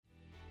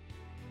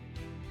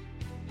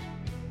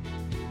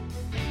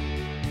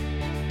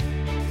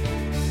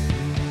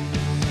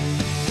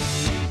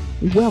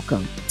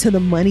Welcome to the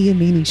Money and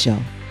Meaning Show.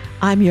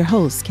 I'm your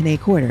host, Kene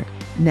Corder,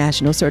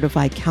 National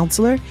Certified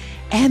Counselor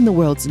and the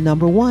world's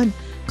 #1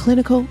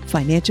 clinical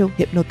financial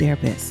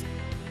hypnotherapist.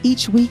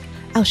 Each week,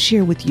 I'll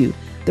share with you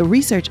the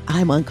research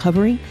I'm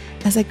uncovering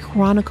as I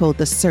chronicle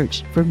the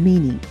search for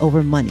meaning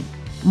over money.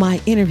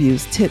 My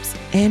interviews, tips,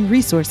 and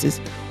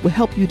resources will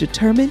help you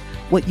determine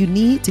what you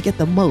need to get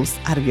the most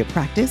out of your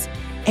practice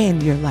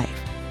and your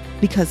life.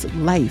 Because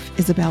life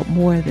is about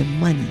more than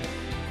money.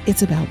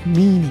 It's about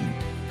meaning.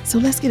 So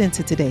let's get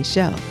into today's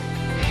show.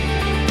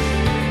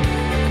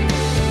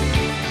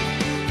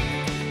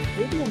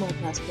 Maybe my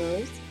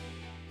prosperous.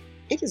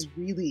 It is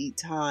really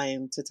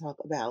time to talk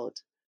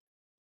about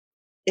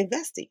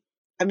investing.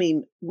 I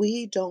mean,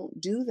 we don't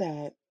do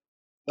that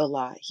a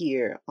lot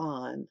here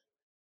on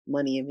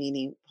Money and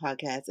Meaning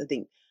podcast. I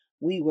think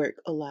we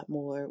work a lot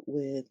more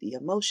with the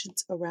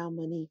emotions around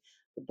money,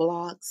 the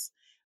blogs,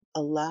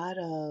 a lot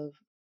of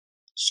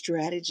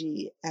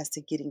strategy as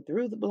to getting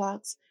through the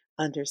blocks,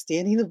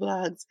 understanding the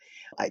blocks,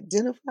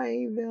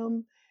 identifying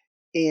them,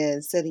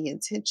 and setting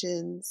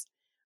intentions,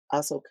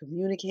 also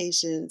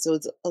communication. So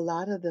it's a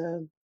lot of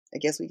the, I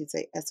guess we could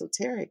say,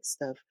 esoteric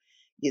stuff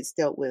gets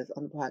dealt with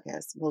on the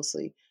podcast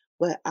mostly.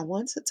 But I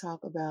want to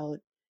talk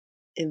about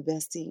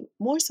investing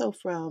more so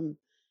from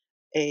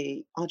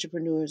a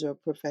entrepreneurs or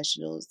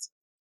professionals.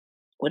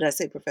 When I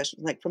say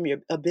professional, like from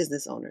a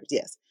business owners,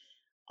 yes,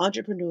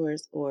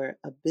 entrepreneurs or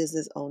a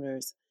business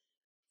owners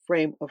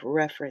frame of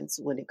reference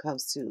when it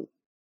comes to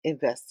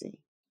investing.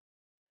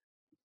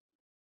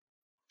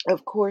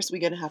 Of course, we're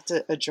going to have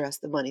to address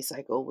the money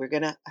cycle. We're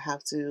going to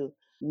have to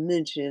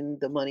mention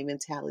the money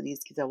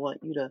mentalities because I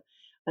want you to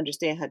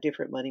understand how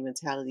different money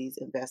mentalities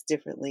invest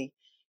differently.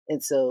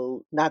 And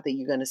so, not that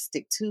you're going to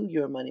stick to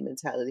your money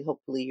mentality.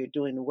 Hopefully, you're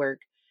doing the work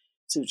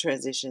to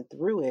transition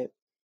through it.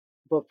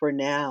 But for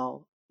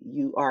now,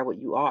 you are what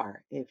you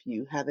are. If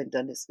you haven't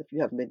done this, if you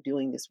haven't been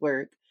doing this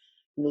work,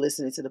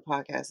 listening to the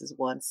podcast is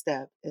one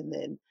step. And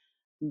then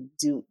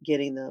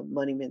getting the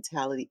money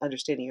mentality,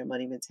 understanding your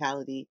money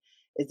mentality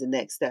is the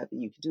next step.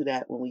 And you can do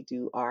that when we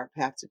do our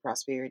Path to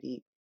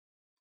Prosperity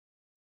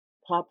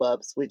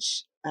pop-ups,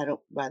 which I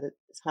don't, by the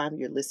time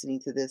you're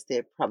listening to this,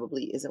 there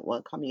probably isn't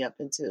one coming up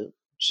until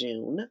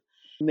June,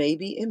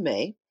 maybe in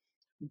May,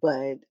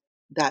 but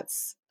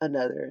that's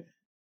another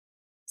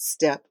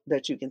step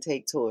that you can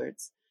take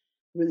towards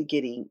really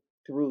getting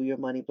through your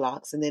money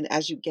blocks. And then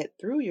as you get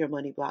through your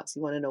money blocks,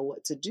 you want to know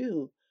what to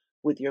do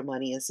with your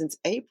money. And since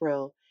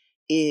April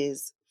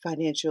is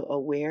Financial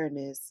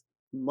Awareness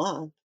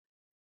Month,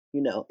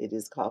 it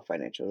is called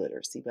financial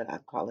literacy, but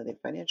I'm calling it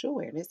financial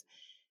awareness.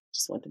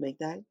 Just want to make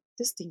that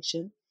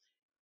distinction.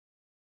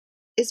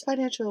 It's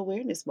Financial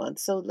Awareness Month.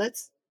 So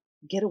let's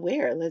get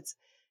aware. Let's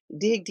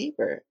dig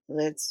deeper.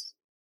 Let's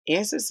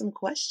answer some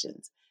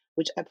questions,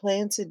 which I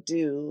plan to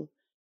do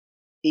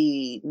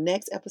the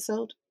next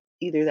episode,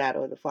 either that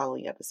or the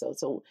following episode.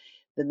 So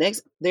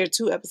there are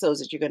 2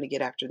 episodes that you're going to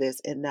get after this,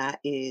 and that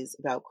is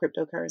about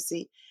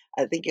cryptocurrency.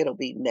 I think it'll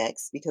be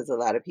next because a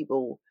lot of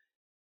people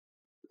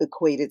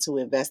equate it to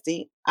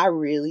investing. I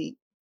really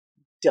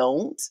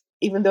don't,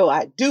 even though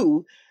I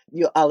do.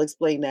 I'll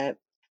explain that.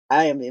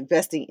 I am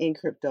investing in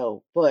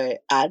crypto,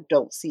 but I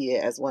don't see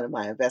it as one of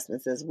my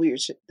investments. It's weird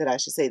that I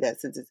should say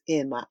that since it's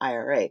in my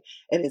IRA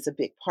and it's a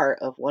big part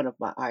of one of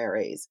my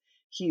IRAs,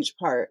 huge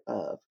part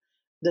of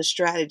the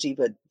strategy,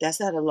 but that's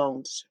not a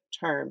long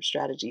term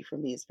strategy for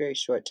me. It's very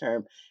short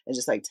term and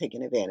just like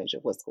taking advantage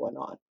of what's going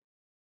on.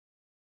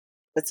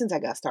 But since I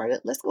got started,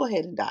 let's go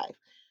ahead and dive.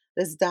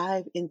 Let's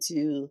dive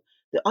into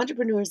the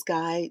Entrepreneur's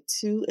Guide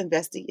to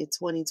Investing in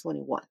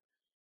 2021.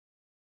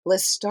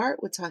 Let's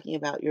start with talking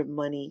about your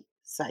money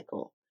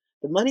cycle.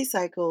 The money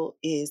cycle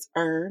is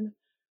earn,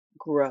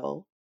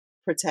 grow,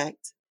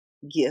 protect,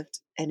 gift,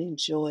 and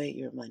enjoy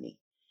your money.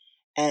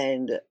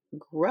 And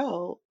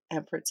grow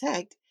and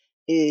protect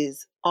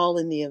is all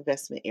in the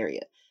investment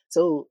area.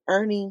 So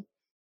earning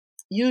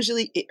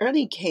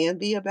can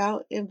be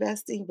about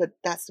investing, but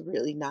that's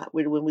really not.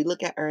 When we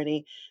look at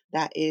earning,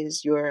 that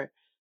is your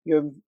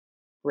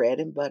bread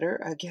and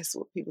butter, I guess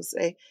what people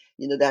say.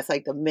 That's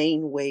like the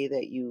main way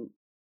that you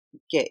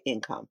get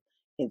income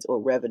into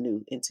or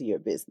revenue into your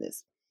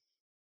business.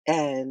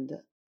 And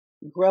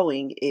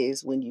growing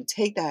is when you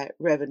take that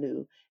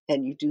revenue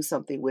and you do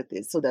something with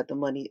it so that the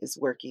money is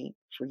working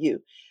for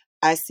you.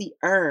 I see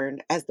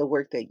earn as the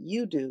work that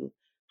you do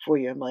for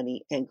your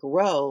money, and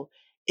grow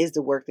is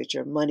the work that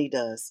your money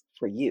does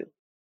for you.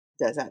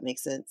 Does that make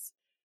sense?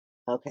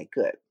 Okay,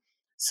 good.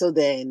 So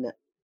then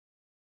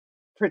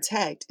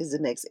protect is the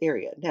next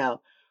area.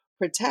 Now,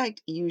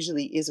 protect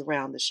usually is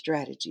around the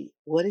strategy.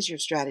 What is your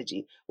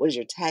strategy? What is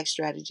your tax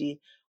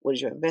strategy? What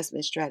is your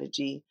investment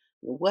strategy?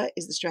 What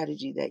is the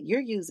strategy that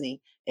you're using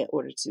in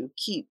order to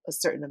keep a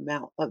certain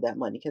amount of that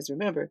money? Because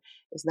remember,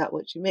 it's not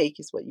what you make,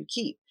 it's what you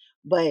keep.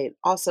 But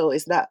also,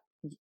 it's not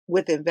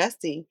with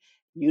investing,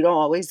 you don't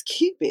always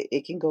keep it,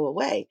 it can go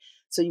away.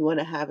 So, you want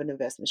to have an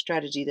investment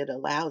strategy that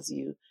allows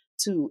you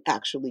to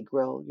actually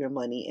grow your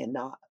money and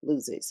not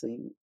lose it. So,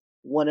 you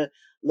want to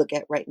look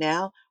at right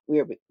now,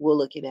 we're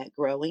looking at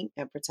growing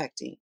and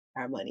protecting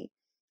our money.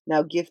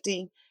 Now,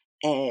 gifting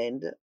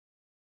and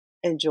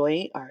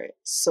enjoying are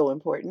so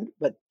important,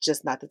 but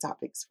just not the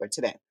topics for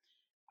today.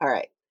 All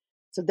right.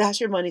 So that's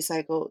your money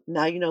cycle.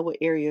 Now you know what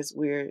areas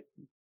we're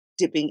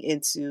dipping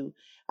into.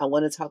 I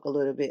want to talk a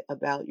little bit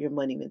about your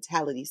money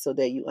mentality so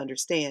that you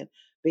understand,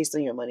 based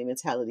on your money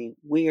mentality,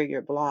 where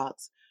your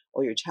blocks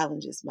or your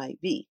challenges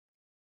might be.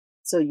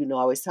 So, I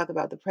always talk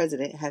about the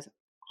president has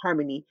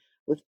harmony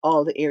with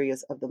all the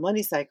areas of the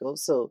money cycle.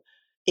 So,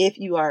 if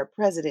you are a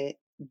president,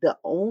 the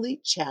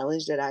only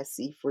challenge that I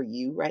see for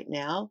you right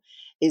now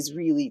is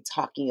really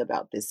talking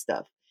about this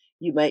stuff.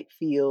 You might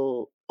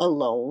feel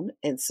alone,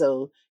 and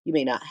so you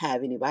may not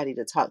have anybody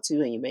to talk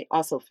to. And you may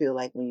also feel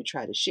like when you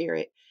try to share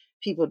it,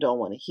 people don't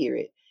want to hear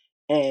it.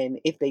 And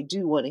if they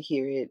do want to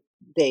hear it,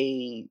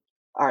 they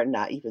are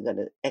not even going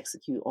to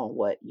execute on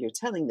what you're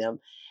telling them.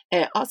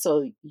 And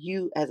also,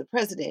 you as a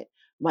president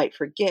might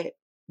forget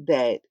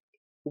that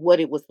what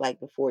it was like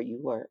before you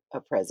were a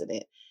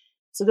president.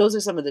 So those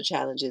are some of the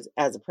challenges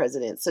as a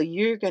president. So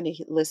you're going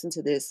to listen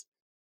to this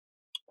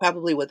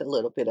probably with a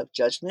little bit of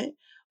judgment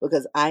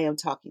because I am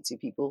talking to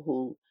people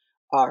who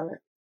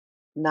are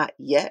not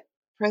yet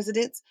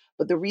presidents.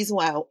 But the reason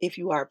why, if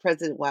you are a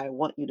president, why I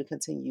want you to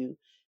continue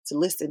to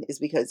listen is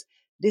because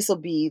this will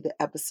be the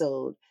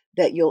episode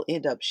that you'll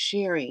end up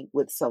sharing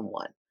with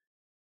someone.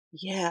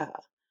 Yeah,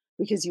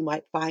 because you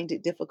might find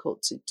it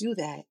difficult to do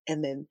that.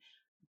 And then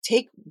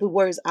take the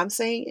words I'm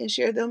saying and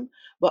share them,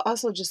 but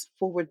also just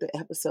forward the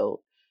episode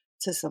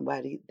to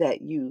somebody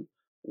that you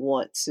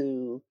want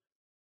to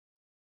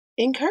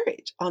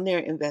encourage on their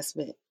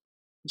investment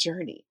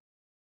journey.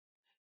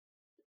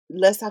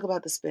 Let's talk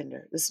about the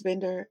spender. The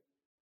spender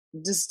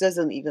just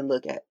doesn't even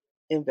look at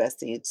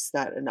investing, it's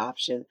not an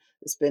option.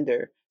 The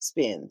spender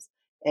spends.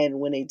 And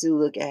when they do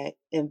look at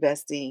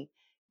investing,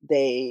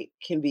 they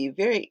can be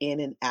very in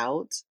and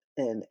out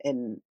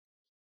and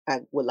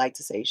I would like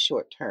to say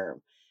short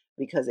term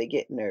because they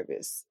get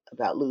nervous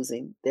about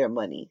losing their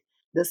money.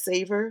 The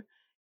saver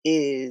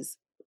is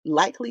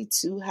likely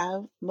to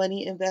have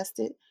money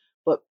invested,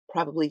 but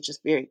probably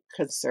just very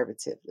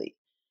conservatively.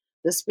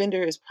 The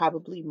spender is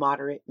probably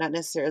moderate, not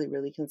necessarily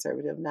really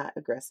conservative, not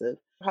aggressive,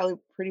 probably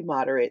pretty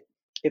moderate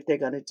if they're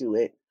going to do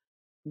it.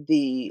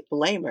 The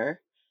blamer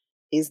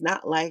is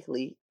not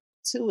likely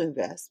to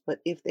invest, but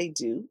if they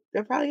do,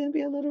 they're probably going to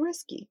be a little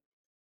risky.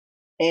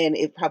 And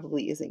it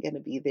probably isn't going to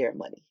be their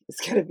money,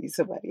 it's going to be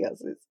somebody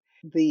else's.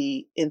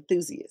 The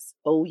enthusiast.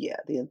 Oh, yeah,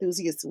 the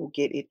enthusiast will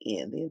get it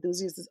in. The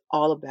enthusiast is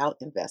all about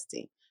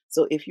investing.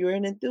 So if you're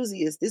an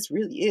enthusiast, this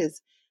really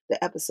is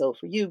the episode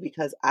for you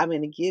because I'm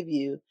going to give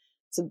you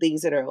some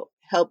things that are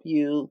help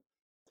you.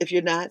 If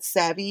you're not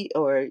savvy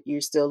or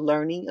you're still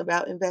learning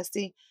about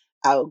investing,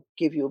 I'll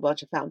give you a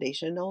bunch of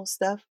foundational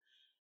stuff,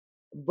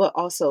 but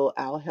also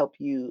I'll help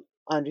you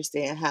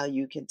understand how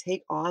you can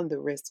take on the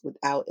risk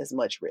without as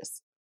much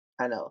risk.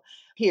 I know.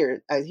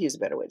 Here's a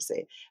better way to say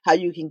it. How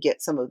you can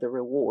get some of the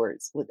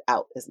rewards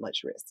without as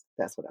much risk.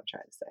 That's what I'm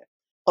trying to say.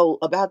 Oh,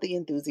 about the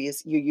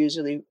enthusiast, you're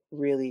usually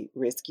really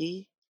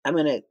risky. I'm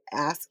going to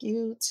ask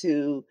you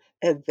to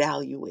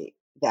evaluate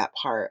that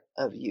part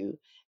of you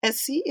and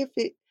see if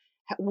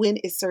when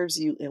it serves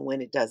you and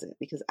when it doesn't,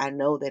 because I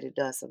know that it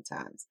does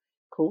sometimes.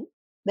 Cool.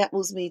 That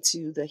moves me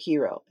to the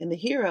hero. And the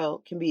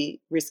hero can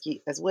be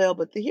risky as well,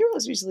 but the hero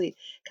is usually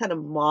kind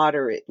of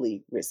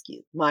moderately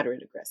risky,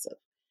 moderate aggressive.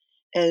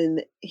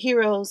 And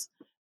heroes,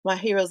 my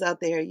heroes out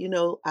there,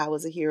 I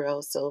was a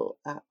hero, so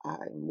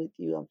I'm with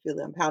you.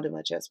 I'm pounding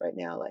my chest right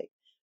now, like,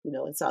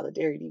 in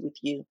solidarity with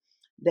you,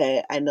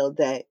 that I know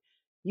that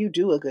you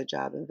do a good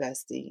job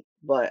investing,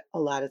 but a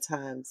lot of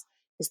times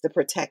it's the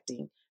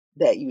protecting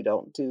that you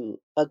don't do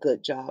a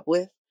good job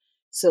with.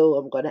 So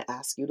I'm going to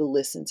ask you to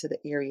listen to the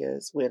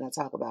areas when I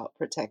talk about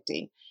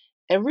protecting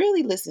and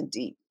really listen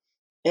deep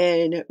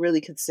and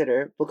really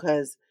consider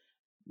because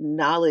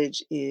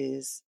knowledge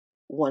is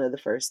one of the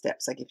first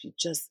steps. Like if you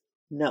just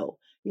know,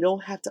 you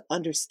don't have to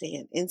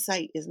understand.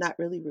 Insight is not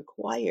really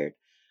required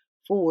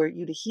for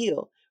you to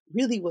heal.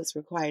 Really, what's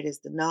required is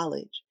the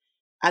knowledge.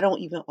 I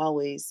don't even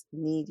always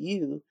need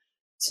you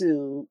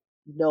to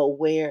know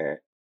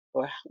where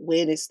or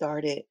when it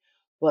started,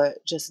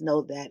 but just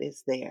know that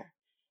it's there.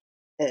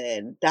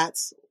 And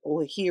that's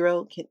what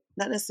hero can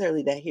not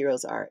necessarily that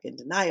heroes are in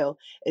denial,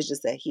 it's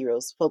just that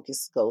heroes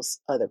focus goes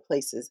other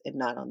places and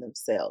not on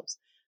themselves.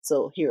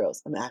 So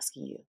heroes, I'm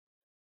asking you,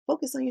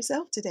 focus on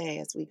yourself today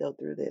as we go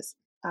through this.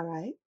 All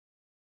right,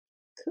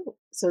 cool.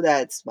 So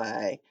that's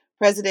my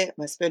president,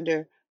 my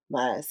spender,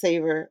 my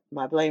saver,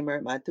 my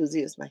blamer, my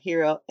enthusiast, my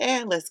hero,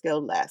 and let's go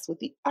last with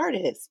the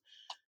artist.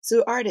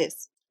 So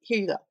artists, here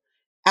you go.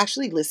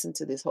 Actually listen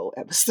to this whole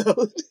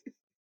episode.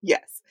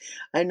 Yes,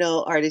 I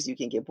know artists, you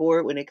can get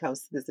bored when it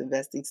comes to this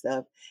investing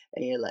stuff.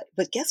 And you're like,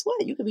 but guess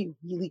what? You can be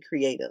really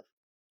creative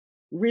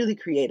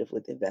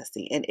with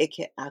investing, and it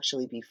can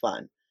actually be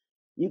fun.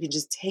 You can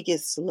just take it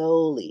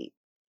slowly.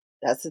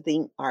 That's the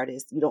thing,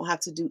 artists. You don't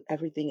have to do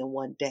everything in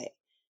one day.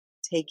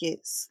 Take it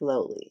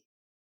slowly.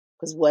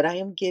 Because what I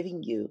am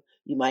giving you,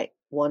 you might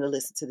want to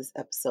listen to this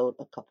episode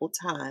a couple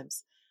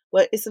times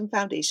but it's some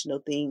foundational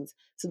things,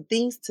 some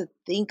things to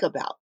think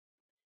about.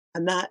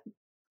 I'm not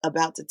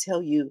about to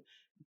tell you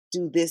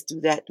do this,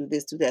 do that, do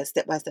this, do that,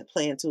 step by step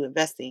plan to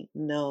investing.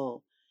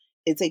 No,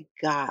 it's a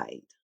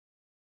guide,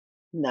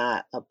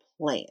 not a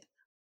plan.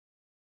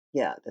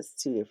 Yeah, that's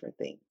two different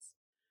things.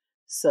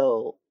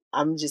 So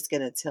I'm just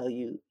going to tell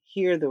you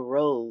here are the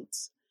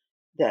roads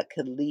that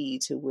could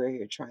lead to where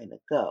you're trying to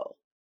go.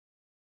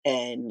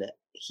 And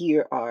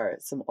here are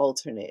some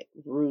alternate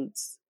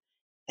routes.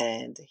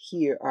 And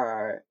here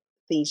are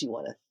things you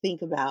want to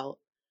think about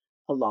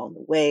along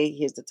the way.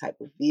 Here's the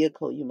type of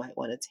vehicle you might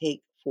want to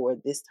take for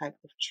this type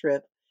of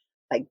trip.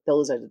 Like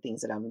those are the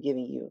things that I'm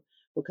giving you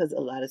because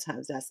a lot of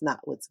times that's not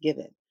what's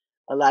given.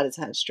 A lot of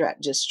times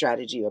just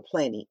strategy or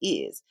planning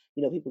is.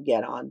 People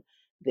get on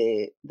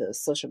the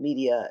social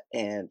media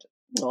and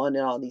on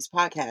all these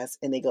podcasts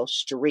and they go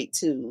straight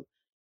to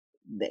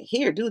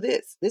here, do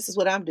this. This is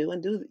what I'm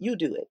doing. Do you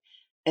do it?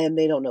 And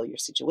they don't know your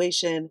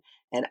situation.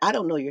 And I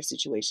don't know your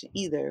situation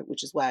either,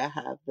 which is why I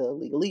have the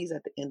legalese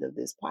at the end of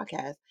this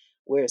podcast,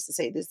 where it's to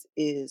say this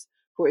is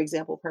for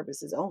example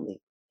purposes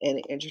only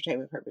and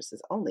entertainment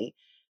purposes only.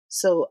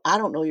 So I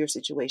don't know your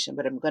situation,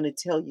 but I'm going to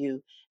tell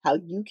you how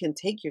you can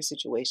take your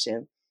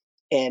situation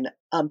and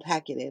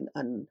unpack it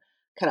and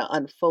kind of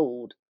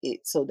unfold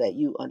it so that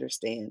you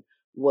understand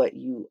what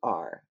you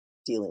are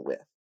dealing with.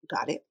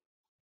 Got it?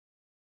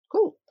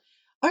 Cool.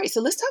 All right,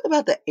 so let's talk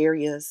about the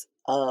areas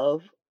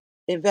of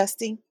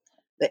investing.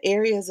 The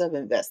areas of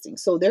investing.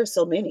 So there's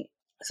so many.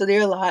 So there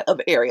are a lot of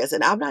areas,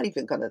 and I'm not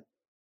even going to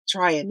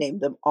try and name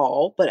them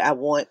all, but I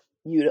want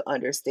you to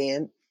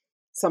understand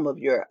some of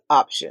your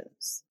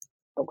options.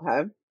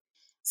 Okay.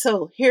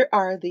 So here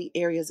are the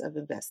areas of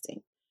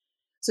investing.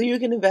 So you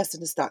can invest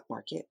in the stock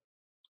market,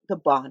 the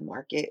bond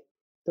market,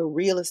 the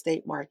real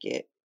estate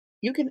market.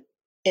 You can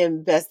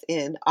invest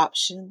in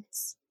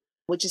options,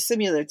 which is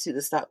similar to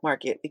the stock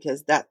market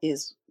because that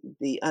is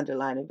the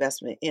underlying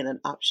investment in an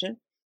option.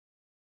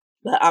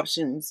 But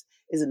options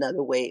is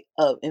another way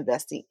of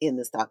investing in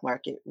the stock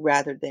market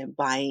rather than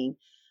buying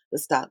the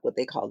stock, what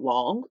they call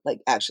long,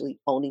 like actually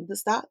owning the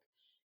stock.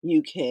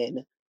 You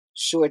can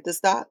short the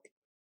stock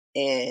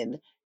and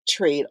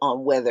trade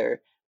on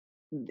whether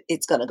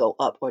it's going to go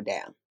up or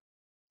down.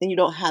 Then you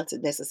don't have to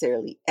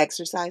necessarily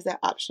exercise that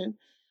option.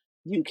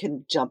 You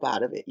can jump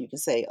out of it. You can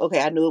say,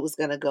 okay, I knew it was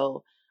going to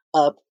go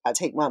up. I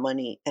take my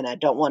money and I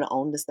don't want to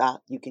own the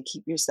stock. You can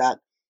keep your stock,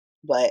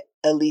 but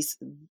at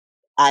least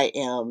I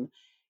am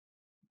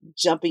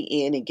jumping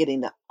in and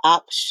getting the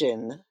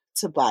option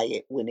to buy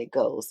it when it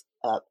goes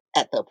up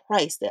at the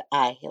price that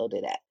I held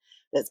it at.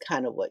 That's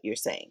kind of what you're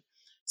saying.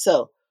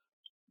 So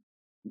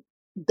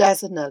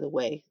that's another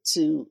way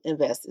to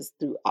invest is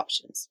through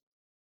options.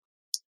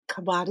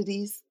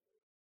 Commodities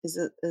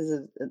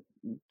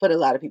but a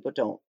lot of people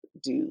don't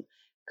do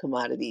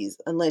commodities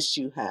unless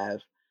you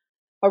have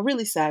a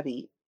really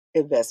savvy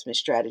investment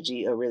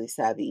strategy, a really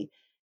savvy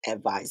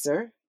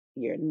advisor.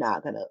 You're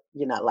not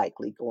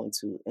likely going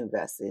to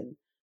invest in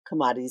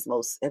commodities.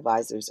 Most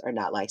advisors are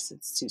not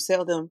licensed to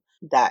sell them.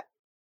 That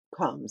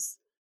comes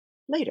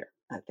later,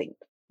 I think.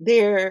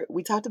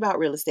 We talked about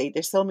real estate.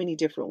 There's so many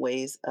different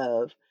ways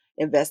of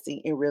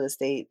investing in real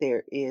estate.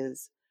 There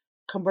is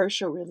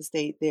commercial real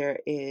estate, there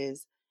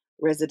is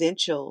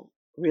residential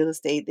real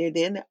estate.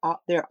 There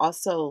are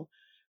also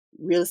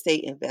real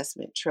estate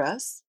investment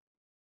trusts,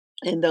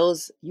 and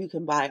those you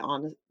can buy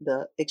on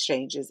the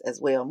exchanges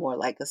as well, more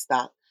like a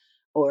stock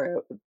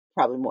or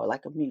probably more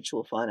like a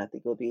mutual fund. I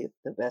think would be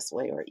the best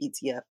way, or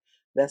ETF,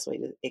 best way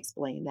to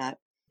explain that.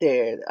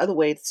 The other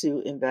way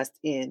to invest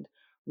in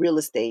real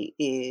estate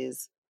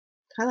is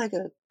kind of like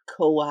a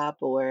co-op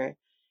or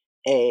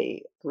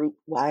a group.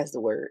 Why is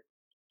the word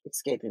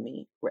escaping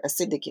me? A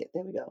syndicate.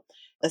 There we go.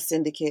 A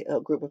syndicate, a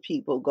group of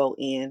people go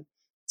in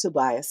to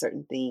buy a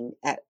certain thing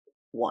at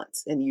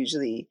once, and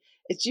usually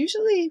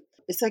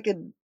it's like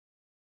a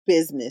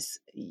business.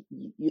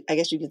 I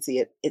guess you can see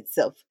it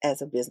itself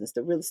as a business.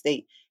 The real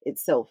estate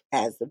itself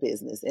as the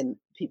business, and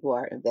people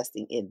are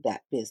investing in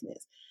that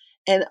business.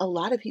 And a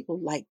lot of people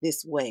like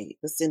this way,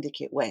 the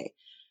syndicate way,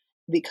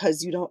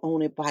 because you don't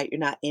own it by you're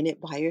not in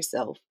it by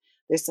yourself.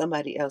 There's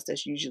somebody else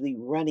that's usually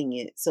running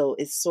it. So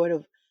it's sort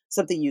of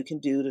something you can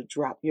do to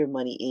drop your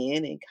money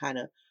in and kind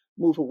of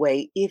move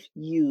away if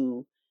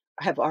you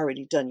have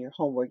already done your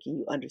homework and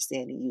you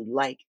understand and you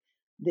like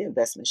the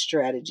investment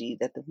strategy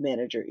that the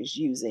manager is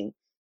using,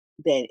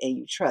 then and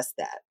you trust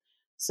that.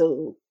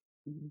 So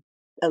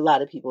a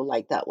lot of people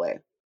like that way.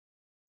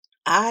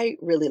 I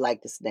really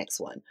like this next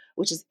one,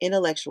 which is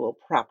intellectual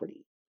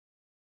property.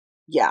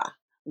 Yeah,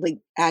 like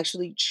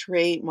actually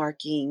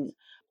trademarking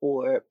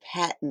or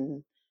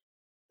patent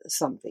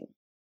something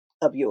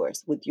of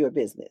yours with your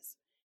business.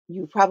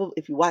 You probably,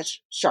 if you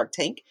watch Shark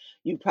Tank,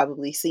 you've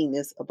probably seen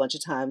this a bunch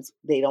of times.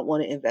 They don't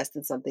want to invest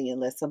in something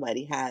unless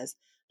somebody has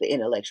the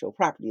intellectual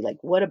property. Like,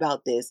 what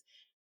about this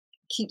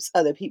keeps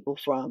other people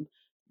from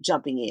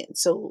jumping in?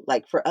 So,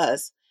 like for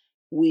us,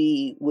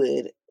 we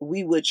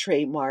would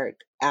trademark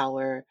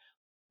our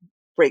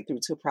breakthrough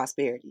to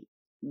prosperity.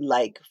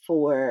 Like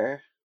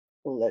for,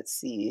 well, let's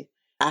see.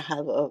 I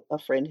have a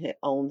friend who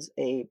owns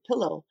a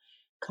pillow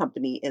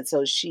company, and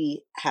so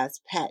she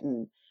has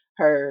patent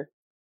her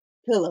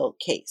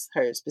pillowcase,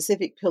 her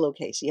specific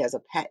pillowcase. She has a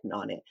patent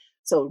on it.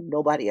 So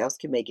nobody else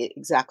can make it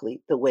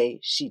exactly the way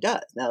she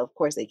does. Now, of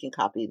course, they can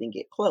copy it and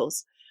get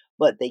close,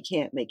 but they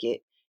can't make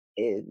it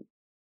in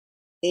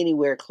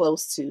anywhere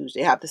close to,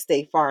 they have to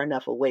stay far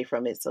enough away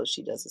from it so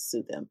she doesn't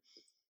sue them.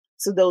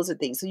 So those are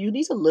things. So you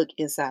need to look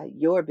inside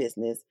your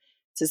business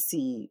to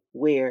see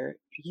where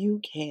you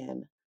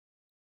can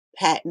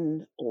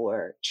patent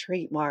or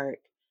trademark,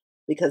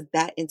 because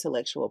that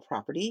intellectual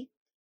property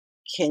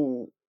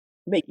can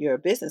make your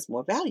business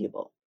more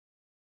valuable.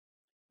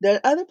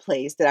 The other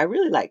place that I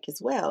really like as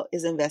well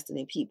is investing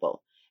in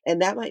people.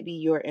 And that might be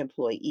your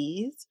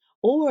employees,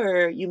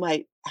 or you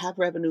might have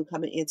revenue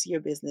coming into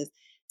your business,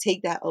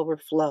 take that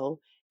overflow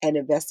and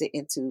invest it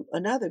into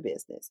another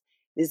business.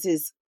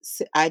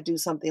 I do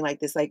something like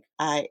this. Like,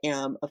 I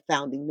am a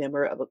founding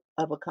member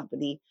of a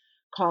company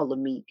called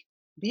Lamique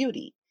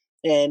Beauty,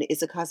 and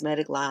it's a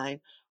cosmetic line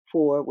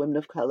for women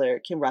of color.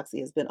 Kim Roxy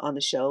has been on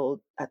the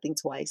show, I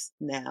think, twice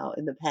now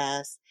in the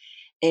past,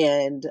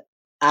 and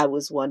I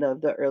was one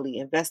of the early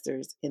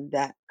investors in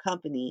that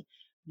company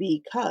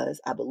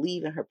because I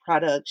believe in her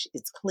product.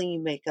 It's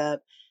clean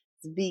makeup,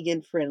 it's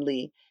vegan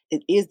friendly.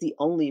 It is the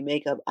only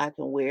makeup I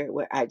can wear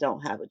where I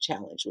don't have a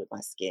challenge with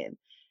my skin.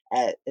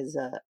 As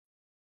a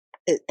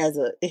as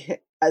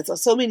a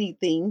so many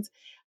things,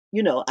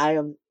 I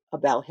am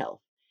about health,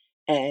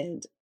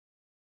 and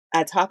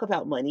I talk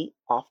about money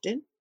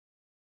often,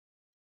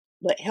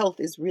 but health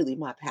is really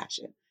my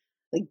passion.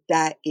 Like,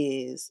 that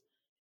is,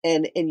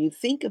 and you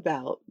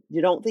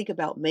don't think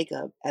about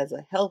makeup as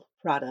a health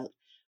product,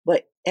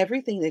 but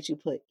everything that you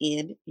put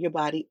in your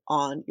body,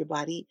 on your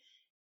body,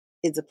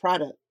 is a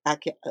product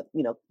that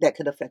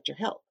could affect your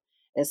health.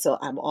 And so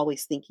I'm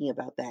always thinking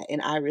about that,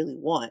 and I really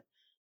want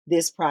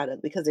this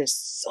product because there's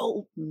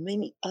so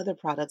many other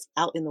products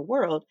out in the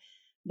world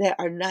that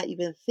are not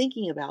even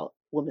thinking about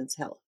women's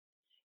health,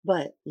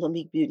 but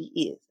Lamique Beauty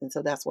is. And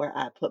so that's where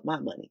I put my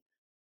money.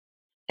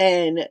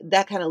 And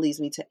that kind of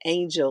leads me to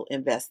angel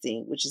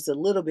investing, which is a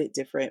little bit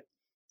different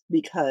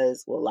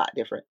because, well, a lot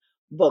different,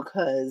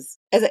 because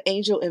as an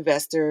angel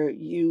investor,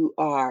 you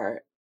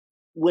are,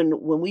 when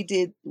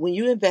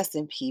you invest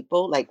in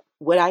people, like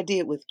what I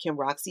did with Kim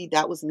Roxy,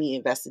 that was me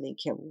investing in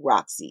Kim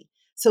Roxy.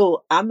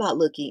 So I'm not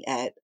looking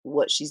at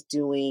what she's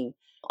doing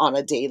on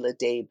a day to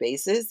day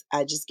basis.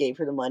 I just gave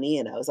her the money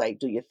and I was like,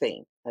 do your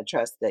thing. I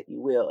trust that you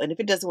will. And if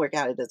it doesn't work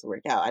out, it doesn't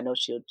work out. I know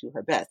she'll do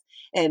her best.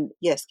 And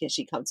yes, can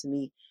she come to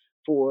me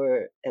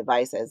for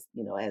advice as,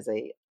 as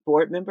a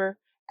board member?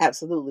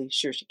 Absolutely,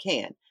 sure she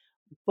can.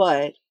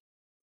 But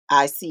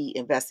I see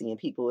investing in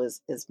people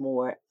is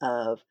more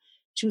of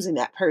choosing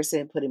that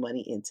person, putting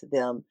money into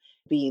them,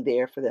 being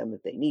there for them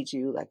if they need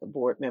you, like a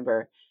board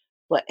member.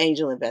 But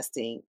angel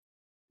investing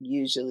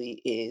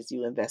usually is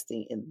you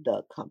investing in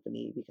the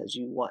company because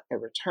you want a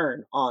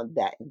return on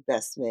that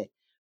investment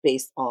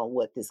based on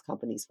what this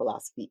company's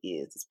philosophy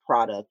is, this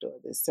product or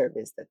this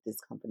service that this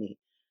company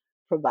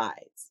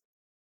provides.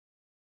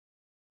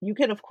 You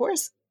can, of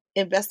course,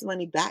 invest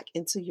money back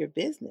into your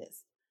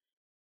business.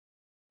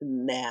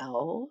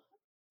 Now,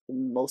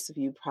 most of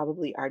you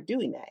probably are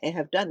doing that and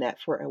have done that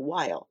for a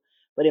while,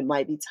 but it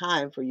might be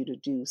time for you to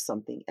do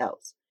something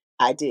else.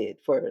 I did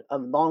for a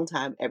long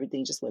time.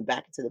 Everything just went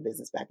back into the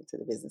business, back into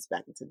the business,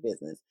 back into the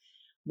business.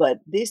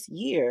 But this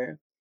year,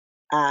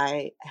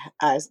 I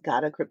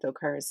got a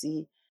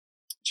cryptocurrency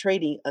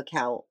trading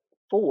account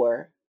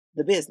for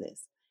the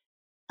business.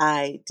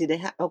 I didn't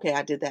have, okay,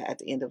 I did that at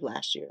the end of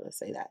last year. Let's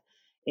say that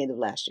end of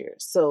last year.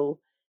 So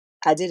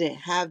I didn't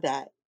have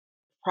that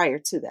prior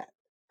to that.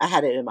 I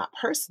had it in my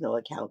personal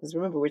account because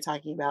remember, we're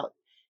talking about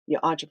your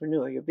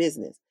entrepreneur, your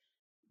business.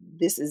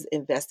 This is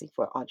investing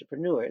for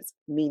entrepreneurs,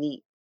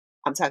 meaning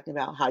I'm talking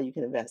about how you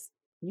can invest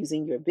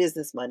using your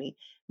business money,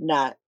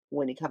 not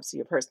when it comes to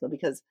your personal,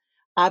 because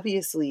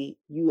obviously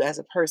you as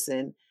a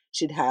person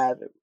should have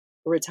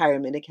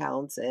retirement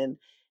accounts and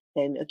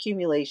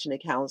accumulation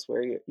accounts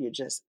where you're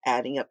just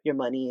adding up your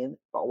money and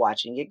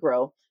watching it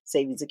grow,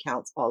 savings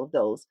accounts, all of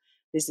those.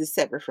 This is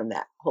separate from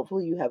that.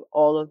 Hopefully you have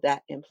all of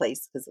that in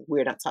place because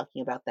we're not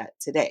talking about that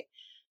today.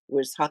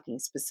 We're talking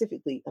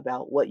specifically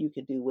about what you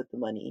can do with the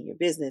money in your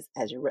business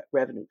as your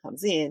revenue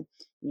comes in.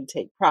 You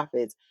take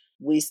profits.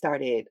 I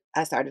started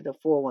a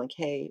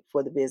 401k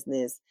for the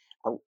business.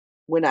 I,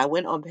 when I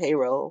went on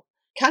payroll,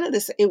 kind of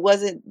this, it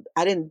wasn't,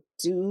 I didn't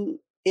do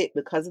it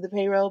because of the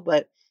payroll,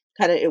 but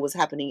kind of it was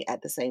happening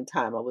at the same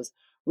time. I was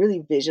really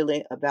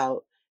vigilant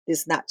about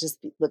this not just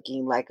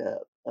looking like a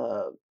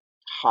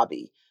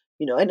hobby,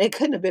 and it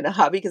couldn't have been a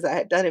hobby because I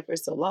had done it for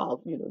so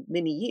long,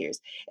 many years.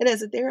 And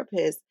as a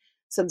therapist,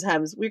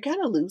 sometimes we're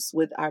kind of loose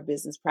with our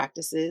business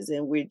practices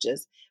and we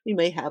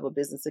may have a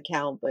business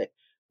account, but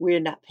we're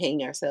not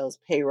paying ourselves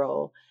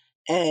payroll.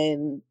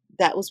 And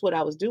that was what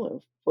I was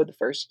doing for the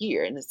first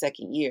year. And the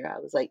second year, I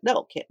was like,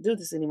 no, can't do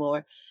this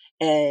anymore.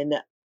 And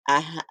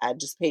I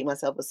just paid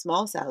myself a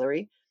small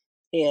salary,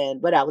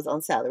 but I was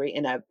on salary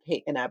and I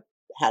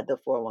had the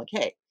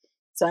 401k.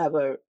 So I have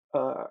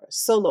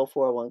solo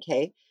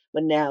 401k,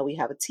 but now we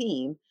have a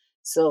team.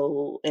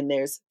 So, and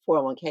there's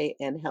 401k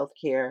and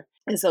healthcare.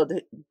 And so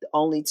the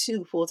only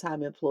two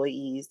full-time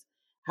employees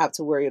have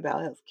to worry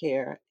about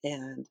healthcare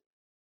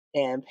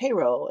and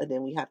payroll, and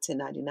then we have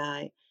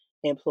 1099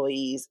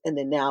 employees, and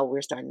then now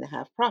we're starting to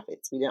have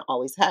profits. We didn't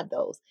always have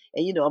those.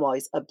 And I'm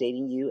always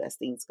updating you as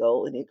things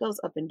go, and it goes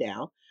up and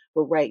down.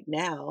 But right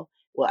now,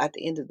 well, at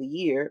the end of the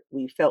year,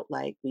 we felt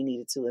like we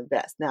needed to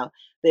invest. Now,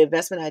 the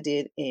investment I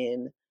did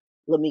in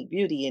Lamique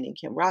Beauty and in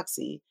Kim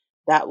Roxy,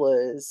 that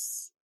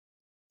was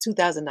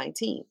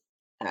 2019,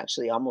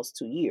 actually almost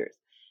 2 years.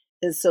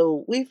 And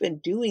so we've been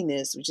doing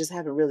this, we just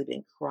haven't really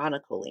been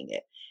chronicling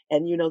it.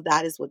 And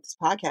that is what this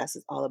podcast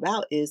is all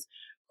about, is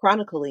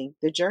chronicling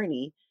the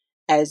journey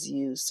as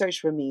you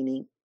search for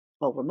meaning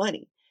over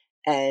money.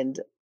 And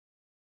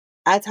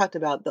I talked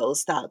about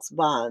those stocks,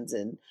 bonds,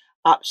 and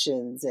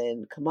options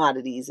and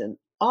commodities and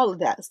all of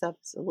that stuff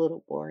is a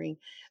little boring.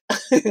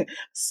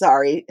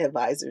 Sorry,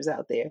 advisors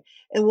out there.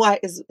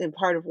 And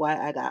part of why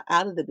I got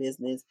out of the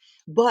business,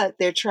 but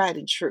they're tried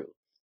and true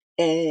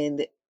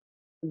and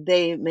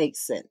they make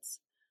sense.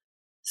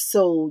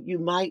 So you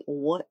might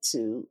want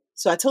to.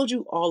 So I told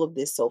you all of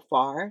this so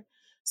far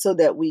so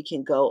that we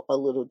can go a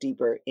little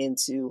deeper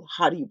into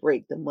how do you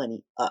break the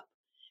money up.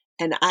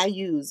 And I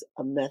use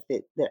a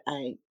method that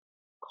I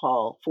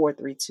call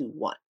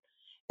 4321.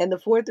 And the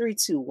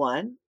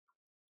 4321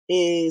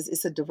 is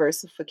it's a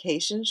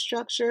diversification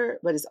structure,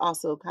 but it's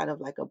also kind of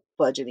like a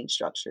budgeting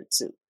structure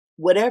too.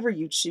 Whatever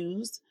you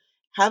choose,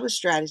 have a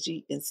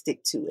strategy and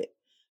stick to it.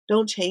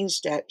 Don't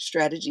change that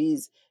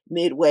strategies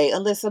midway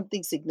unless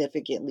something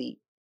significantly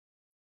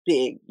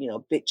big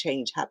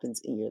change happens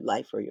in your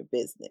life or your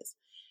business.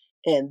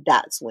 And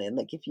that's when,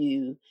 like, if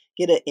you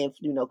get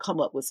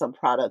come up with some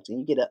product and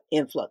you get an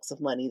influx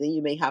of money, then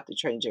you may have to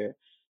change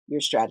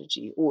your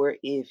strategy. Or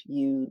if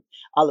you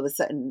all of a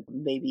sudden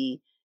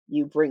maybe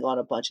you bring on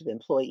a bunch of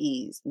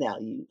employees, now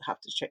you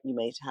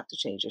may have to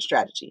change your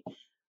strategy.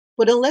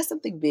 But unless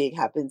something big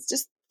happens,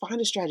 just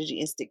find a strategy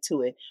and stick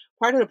to it.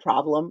 Part of the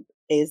problem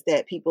is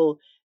that people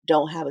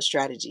don't have a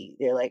strategy.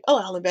 They're like,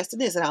 oh, I'll invest in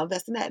this and I'll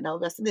invest in that and I'll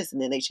invest in this.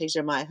 And then they change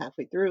their mind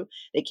halfway through.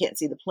 They can't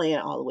see the plan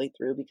all the way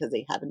through because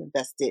they haven't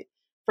invested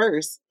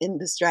first in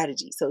the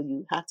strategy. So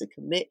you have to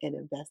commit and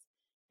invest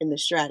in the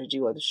strategy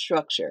or the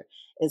structure.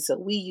 And so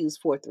we use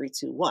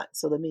 4321.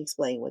 So let me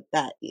explain what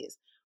that is.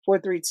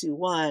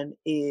 4321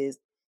 is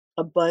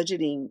a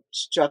budgeting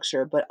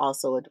structure, but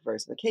also a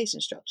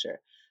diversification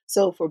structure.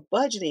 So for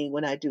budgeting,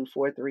 when I do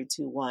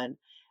 4321,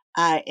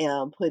 I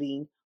am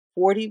putting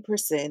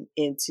 40%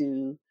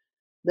 into,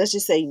 let's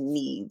just say,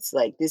 needs.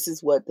 Like, this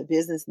is what the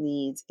business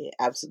needs. It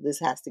absolutely, this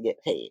has to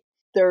get paid.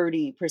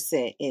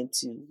 30%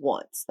 into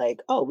wants. Like,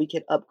 oh, we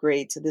could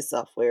upgrade to this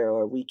software,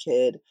 or we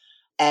could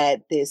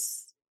add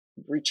this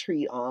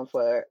retreat on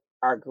for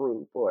our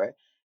group, or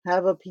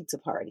have a pizza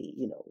party,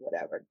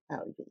 whatever. I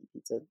don't even eat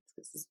pizza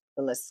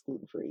unless it's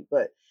gluten free.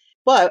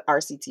 But our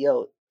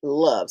CTO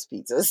loves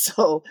pizza.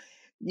 So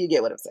you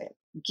get what I'm saying.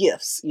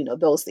 Gifts,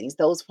 those things,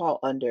 those fall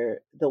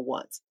under the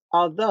wants.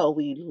 Although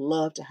we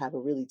love to have a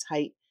really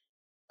tight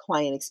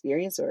client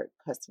experience or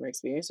customer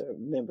experience or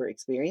member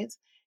experience.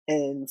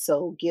 And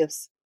so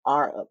gifts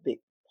are a big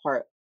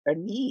part, a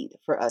need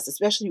for us,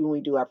 especially when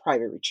we do our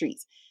private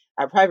retreats.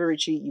 Our private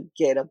retreat, you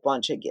get a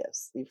bunch of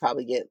gifts. You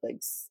probably get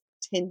like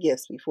 10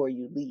 gifts before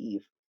you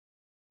leave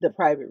the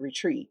private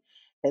retreat.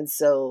 And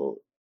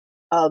so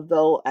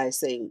although I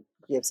say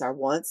gifts are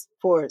wants,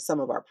 for some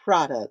of our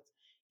products,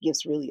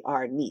 gifts really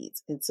are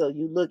needs. And so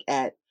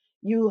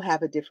you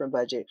have a different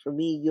budget. For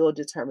me, you'll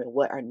determine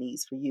what are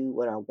needs for you,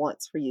 what are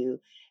wants for you.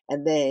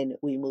 And then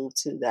we move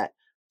to that.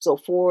 So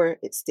four,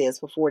 it stands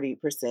for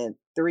 40%,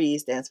 three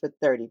stands for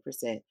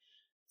 30%,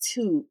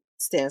 two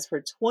stands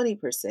for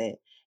 20%.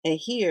 And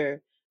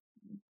here,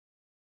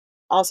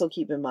 also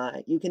keep in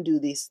mind, you can do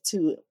this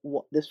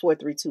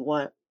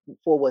 4321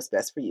 for what's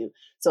best for you.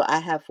 So I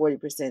have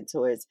 40%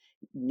 towards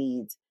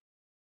needs,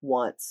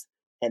 wants,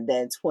 and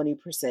then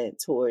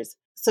 20% towards.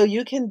 So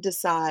you can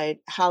decide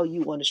how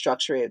you want to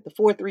structure it. The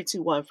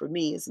 4321 for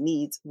me is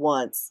needs,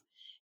 wants,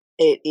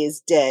 it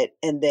is debt,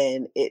 and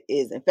then it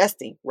is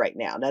investing right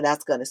now. Now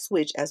that's going to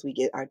switch as we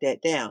get our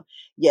debt down.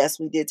 Yes,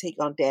 we did take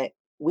on debt.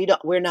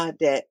 We're not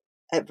debt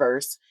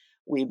adverse.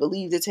 We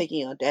believe that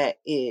taking on debt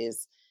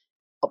is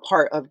a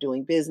part of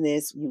doing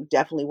business. You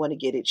definitely want to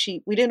get it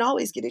cheap. We didn't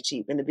always get it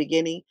cheap. In the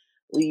beginning,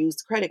 we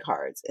used credit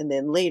cards, and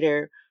then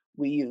later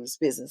we used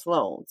business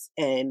loans.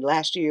 And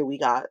last year we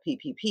got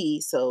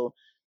PPP, so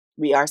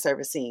we are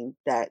servicing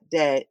that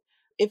debt.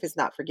 If it's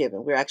not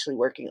forgiven, we're actually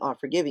working on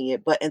forgiving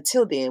it. But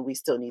until then, we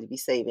still need to be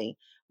saving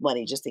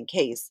money just in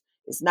case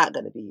it's not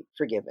going to be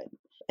forgiven.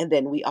 And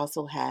then we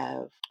also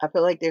have, I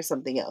feel like there's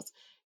something else.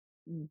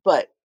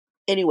 But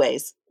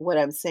anyways, what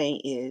I'm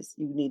saying is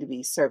you need to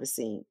be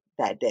servicing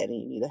that debt and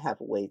you need to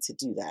have a way to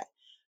do that.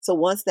 So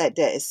once that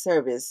debt is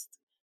serviced,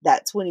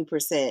 that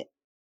 20%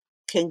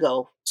 can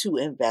go to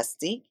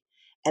investing,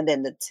 and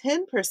then the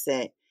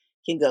 10%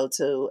 can go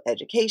to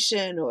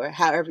education or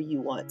however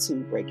you want to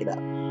break it up.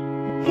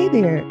 Hey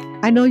there.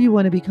 I know you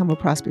want to become a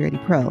prosperity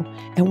pro,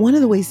 and one of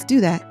the ways to do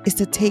that is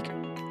to take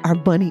our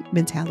money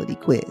mentality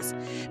quiz.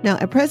 Now,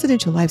 at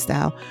Presidential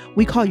Lifestyle,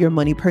 we call your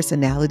money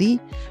personality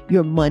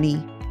your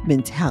money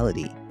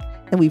mentality.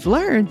 And we've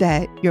learned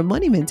that your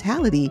money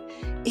mentality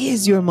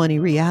is your money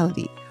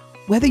reality,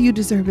 whether you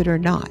deserve it or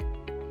not.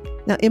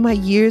 Now, in my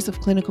years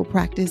of clinical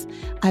practice,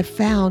 I've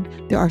found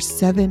there are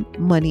 7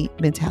 money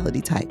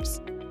mentality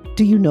types.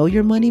 Do you know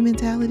your money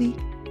mentality?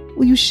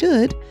 Well, you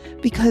should,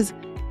 because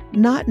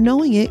not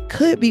knowing it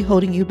could be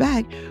holding you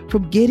back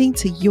from getting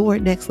to your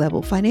next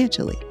level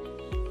financially.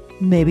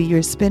 Maybe you're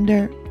a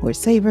spender or a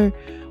saver,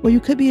 or you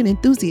could be an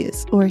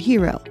enthusiast or a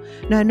hero.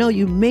 Now, I know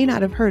you may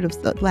not have heard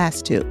of the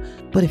last 2,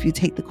 but if you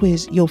take the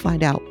quiz, you'll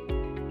find out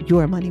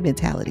your money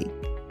mentality.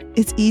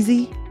 It's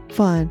easy,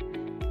 fun,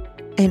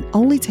 and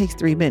only takes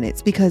 3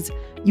 minutes because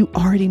you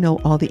already know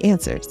all the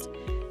answers.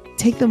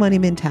 Take the money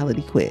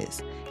mentality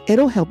quiz.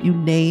 It'll help you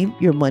name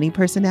your money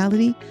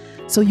personality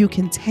so you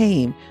can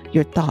tame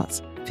your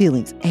thoughts,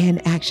 feelings,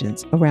 and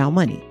actions around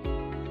money.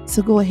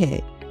 So go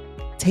ahead,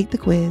 take the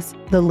quiz.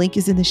 The link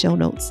is in the show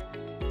notes,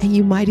 and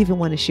you might even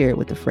want to share it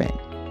with a friend.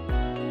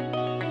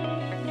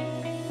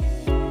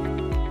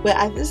 But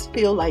I just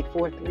feel like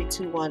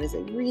 4321 is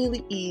a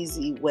really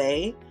easy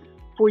way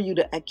for you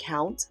to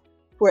account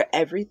for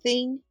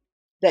everything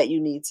that you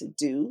need to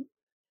do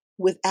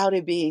without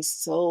it being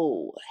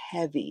so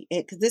heavy.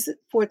 And because this is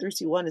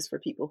 4321 is for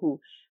people who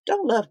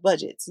don't love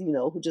budgets,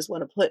 who just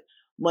want to put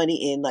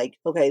money in like,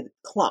 okay,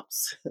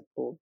 clumps.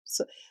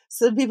 so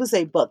some people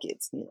say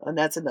buckets, and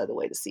that's another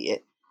way to see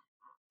it.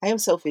 I am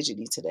so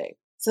fidgety today.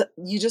 So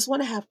you just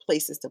want to have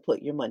places to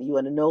put your money. You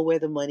want to know where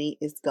the money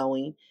is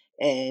going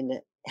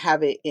and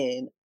have it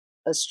in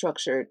a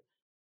structured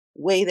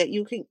way that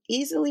you can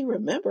easily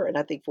remember. And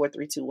I think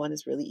 4321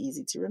 is really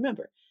easy to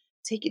remember.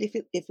 Take it if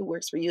it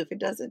works for you. If it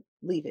doesn't,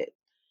 leave it.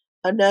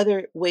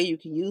 Another way you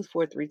can use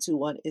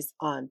 4321 is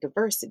on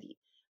diversity,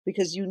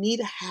 because you need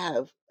to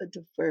have a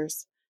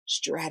diverse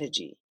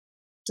strategy.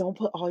 Don't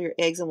put all your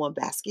eggs in one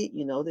basket.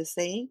 You know this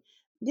saying?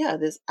 Yeah,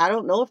 I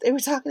don't know if they were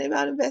talking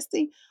about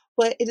investing,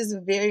 but it is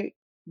very,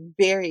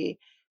 very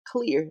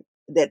clear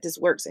that this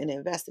works in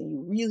investing.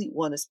 You really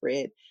want to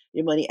spread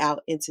your money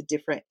out into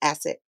different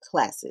asset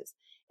classes.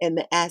 And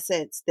the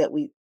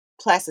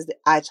classes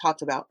that I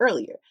talked about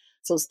earlier.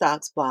 So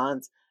stocks,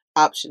 bonds,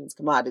 options,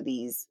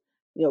 commodities,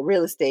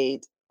 real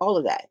estate, all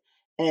of that.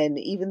 And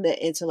even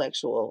the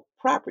intellectual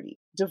property.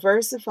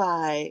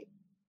 Diversify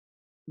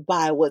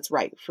by what's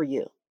right for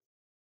you.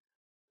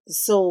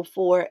 So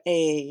for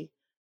a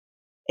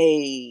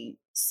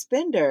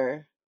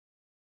spender,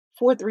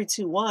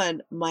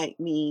 4321 might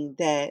mean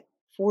that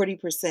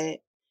 40%.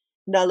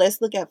 Now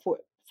let's look at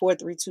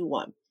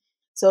 4321.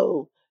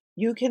 So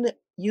you can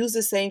use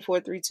the same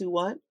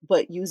 4321,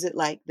 but use it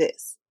like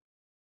this: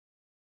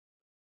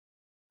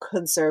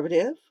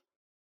 conservative,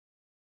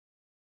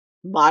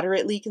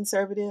 moderately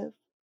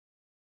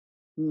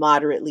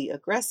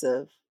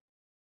aggressive,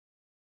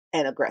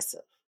 and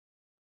aggressive.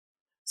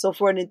 So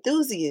for an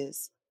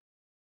enthusiast,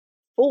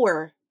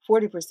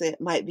 40%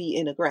 might be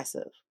in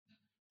aggressive.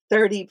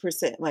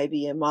 30% might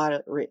be in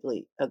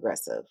moderately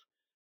aggressive,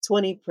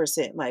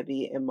 20% might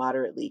be in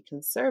moderately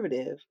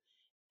conservative,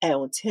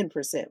 and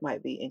 10%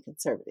 might be in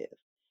conservative.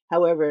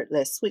 However,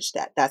 let's switch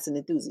that. That's an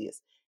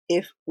enthusiast.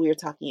 If we're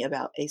talking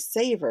about a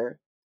saver,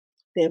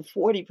 then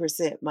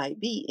 40% might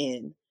be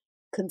in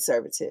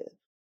conservative,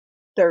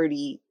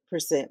 30%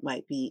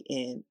 might be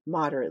in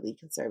moderately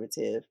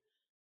conservative,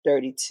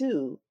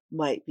 32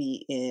 might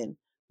be in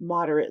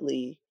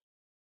moderately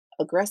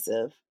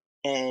aggressive,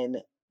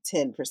 and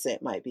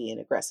 10% might be in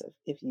aggressive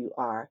if you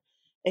are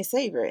a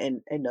saver,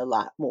 and a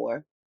lot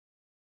more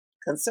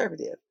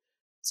conservative.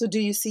 So do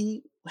you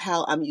see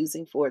how I'm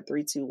using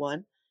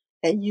 4321?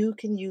 And you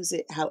can use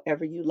it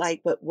however you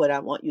like, but what I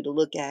want you to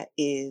look at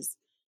is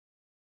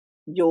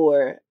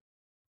your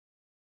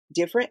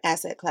different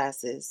asset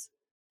classes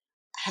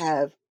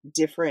have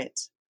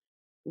different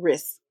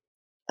risks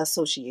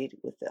associated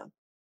with them.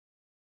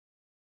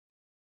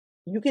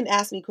 You can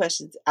ask me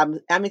questions.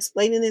 I'm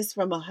explaining this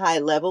from a high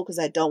level because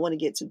I don't want to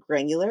get too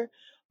granular,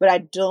 but I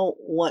don't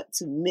want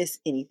to miss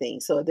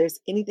anything. So if there's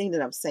anything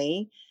that I'm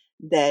saying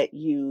that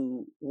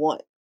you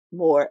want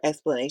more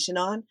explanation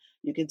on,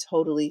 you can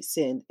totally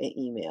send an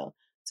email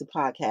to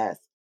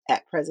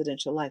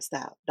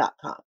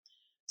podcast@presidentiallifestyle.com.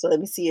 So let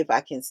me see if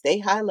I can stay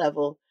high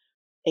level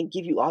and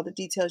give you all the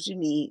details you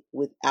need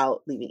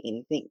without leaving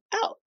anything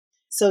out.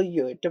 So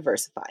You're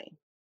diversifying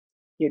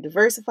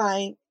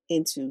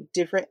into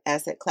different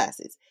asset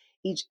classes.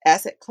 Each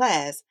asset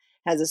class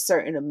has a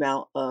certain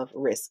amount of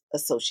risk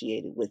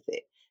associated with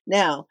it.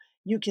 Now,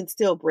 you can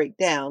still break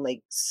down,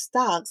 like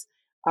stocks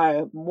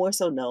are more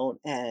so known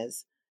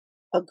as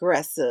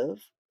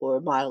aggressive or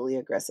mildly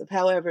aggressive.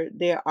 However,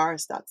 there are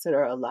stocks that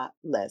are a lot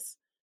less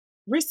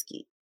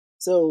risky.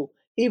 So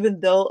even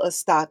though a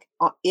stock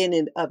in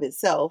and of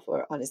itself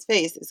or on its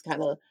face is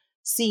kind of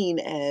seen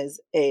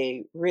as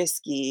a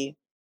risky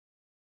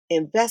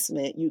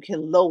investment, you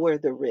can lower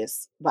the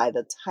risk by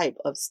the type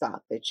of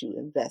stock that you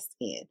invest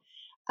in.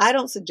 I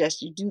don't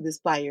suggest you do this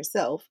by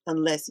yourself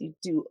unless you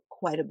do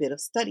quite a bit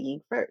of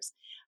studying first.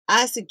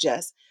 I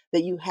suggest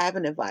that you have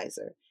an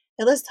advisor.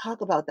 And let's talk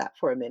about that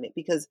for a minute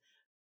because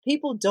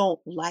people don't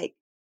like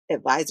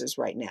advisors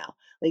right now.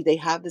 Like they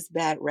have this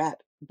bad rap,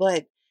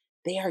 but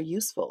they are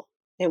useful.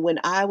 And when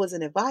I was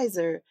an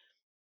advisor,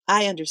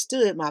 I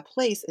understood my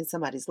place in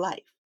somebody's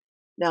life.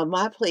 Now,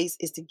 my place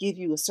is to give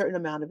you a certain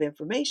amount of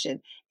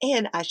information,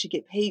 and I should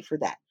get paid for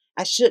that.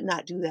 I should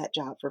not do that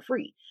job for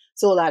free.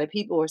 So, a lot of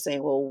people are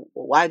saying, well,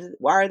 why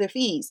are there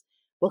fees?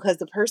 Because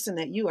the person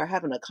that you are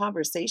having a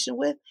conversation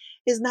with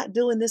is not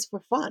doing this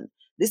for fun.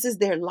 This is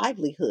their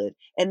livelihood,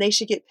 and they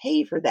should get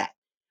paid for that.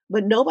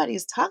 But nobody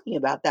is talking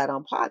about that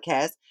on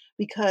podcasts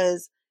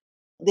because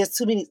there's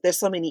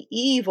so many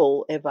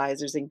evil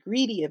advisors and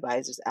greedy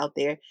advisors out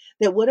there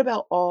that what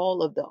about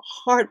all of the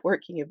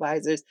hardworking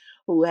advisors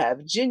who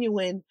have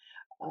genuine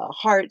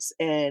hearts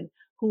and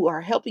who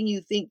are helping you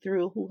think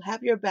through, who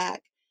have your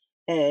back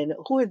and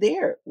who are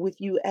there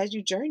with you as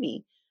you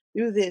journey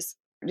through this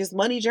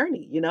money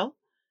journey,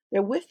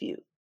 they're with you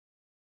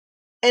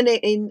and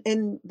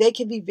they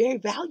can be very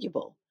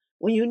valuable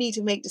when you need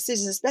to make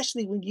decisions,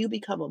 especially when you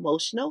become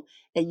emotional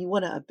and you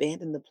want to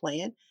abandon the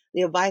plan.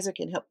 The advisor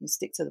can help you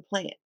stick to the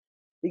plan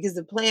because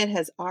the plan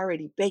has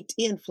already baked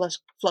in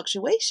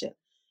fluctuation.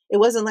 It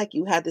wasn't like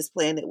you had this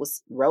plan that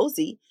was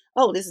rosy.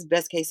 Oh, this is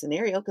best case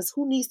scenario. Because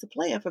who needs to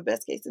plan for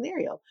best case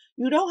scenario?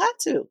 You don't have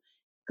to,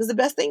 because the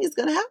best thing is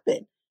going to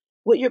happen.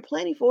 What you're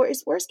planning for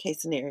is worst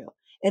case scenario.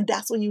 And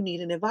that's when you need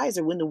an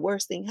advisor when the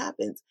worst thing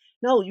happens.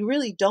 No, you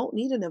really don't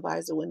need an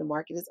advisor when the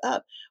market is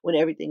up, when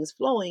everything is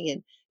flowing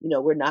and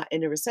we're not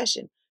in a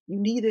recession. You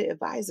need an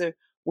advisor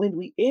when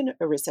we in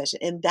a recession.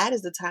 And that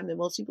is the time that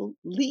most people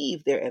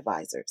leave their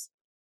advisors.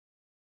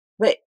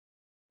 But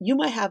you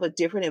might have a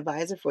different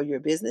advisor for your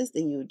business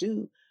than you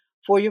do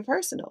for your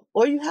personal,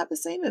 or you have the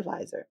same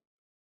advisor.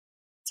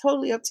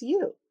 Totally up to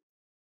you.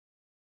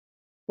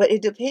 But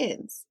it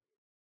depends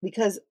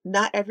because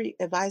not every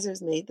advisor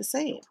is made the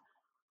same.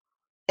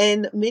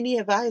 And many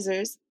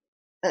advisors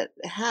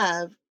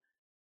have,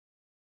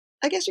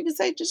 I guess you could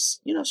say,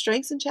 just,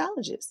 strengths and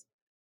challenges,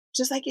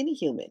 just like any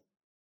human,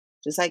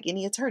 just like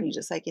any attorney,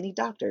 just like any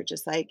doctor,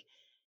 just like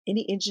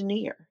any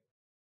engineer,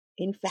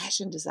 any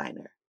fashion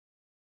designer,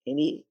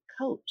 any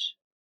coach,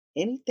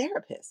 any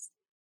therapist.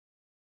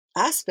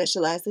 I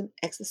specialize in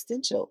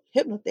existential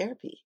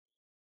hypnotherapy.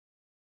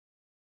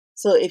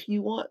 So if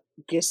you want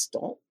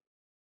Gestalt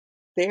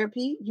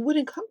therapy, you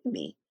wouldn't come to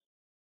me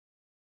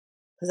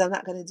because I'm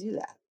not going to do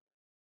that.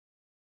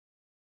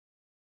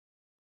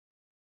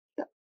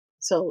 Yep.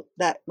 So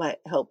that might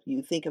help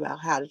you think about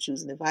how to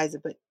choose an advisor,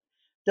 but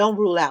don't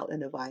rule out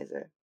an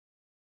advisor.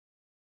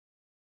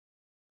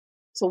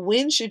 So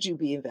when should you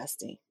be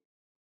investing?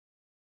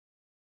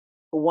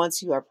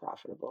 Once you are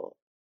profitable.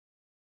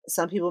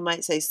 Some people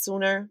might say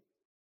sooner,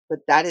 but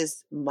that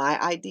is my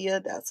idea.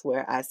 That's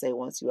where I say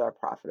once you are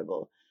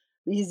profitable.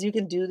 Because you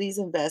can do these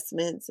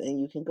investments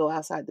and you can go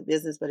outside the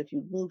business, but if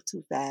you move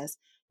too fast,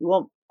 you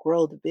won't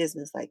grow the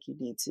business like you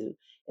need to.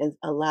 And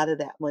a lot of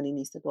that money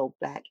needs to go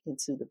back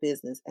into the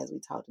business, as we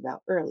talked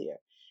about earlier.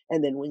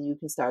 And then when you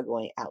can start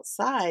going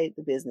outside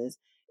the business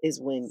is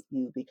when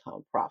you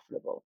become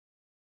profitable.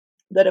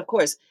 But of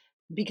course,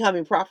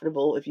 becoming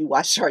profitable, if you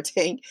watch Shark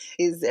Tank,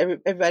 is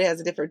everybody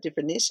has a different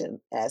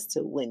definition as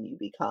to when you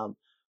become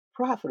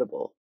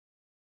profitable.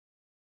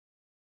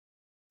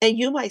 And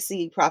you might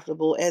see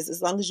profitable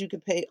as long as you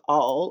can pay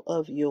all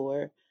of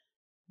your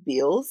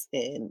bills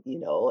and,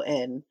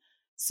 and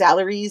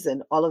salaries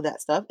and all of that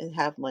stuff and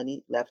have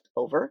money left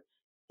over.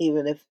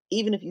 Even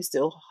if you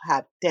still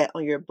have debt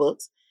on your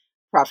books,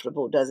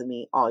 profitable doesn't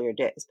mean all your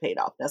debt is paid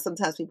off. Now,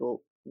 sometimes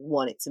people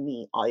want it to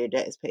mean all your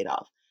debt is paid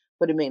off,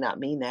 but it may not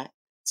mean that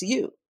to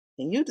you.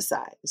 And you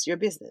decide. It's your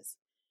business.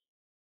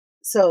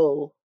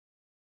 So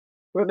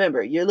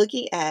remember, you're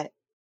looking at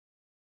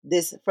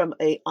this from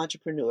a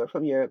entrepreneur,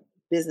 from your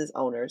business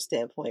owner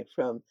standpoint,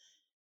 from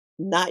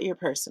not your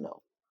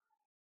personal,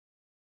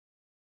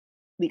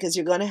 because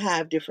you're going to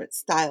have different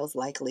styles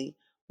likely,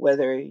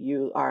 whether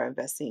you are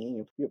investing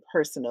in your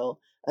personal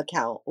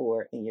account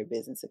or in your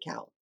business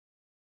account.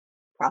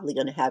 Probably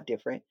going to have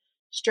different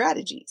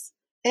strategies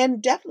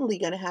and definitely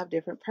going to have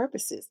different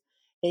purposes.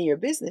 In your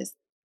business,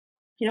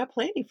 you're not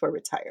planning for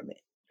retirement.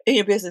 In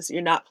your business,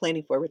 you're not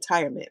planning for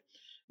retirement.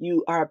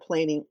 You are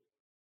planning,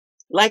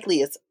 likely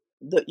it's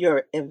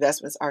your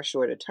investments are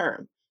shorter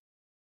term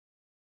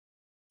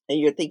and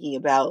you're thinking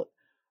about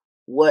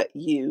what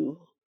you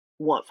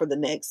want for the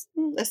next,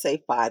 let's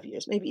say 5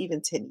 years, maybe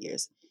even 10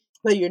 years.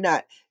 But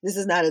this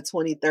is not a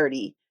 20,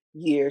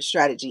 30-year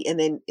strategy. And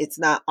then it's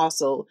not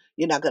also,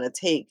 you're not going to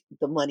take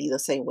the money the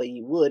same way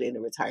you would in a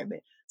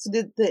retirement. So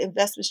the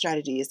investment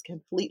strategy is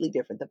completely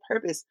different. The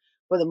purpose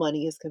for the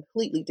money is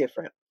completely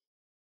different.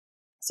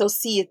 So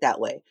see it that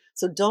way.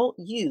 So don't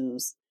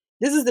use,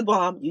 this is the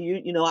bomb.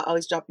 I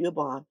always drop you a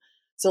bomb.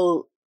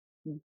 So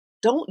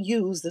don't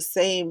use the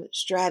same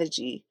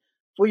strategy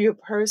for your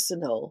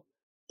personal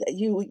that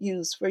you would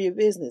use for your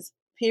business.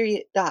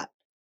 Period. Dot.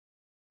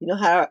 You know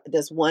how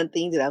there's one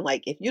thing that I'm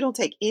like, if you don't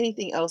take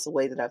anything else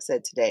away that I've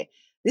said today,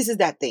 this is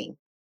that thing.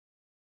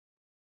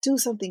 Do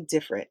something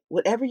different.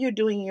 Whatever you're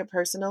doing in your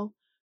personal,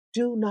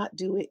 do not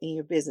do it in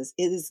your business.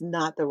 It is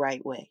not the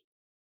right way.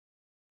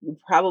 You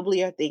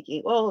probably are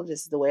thinking, oh,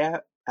 this is the way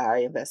I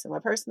invest in my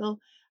personal.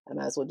 I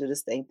might as well do the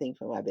same thing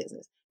for my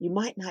business. You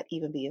might not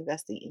even be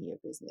investing in your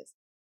business,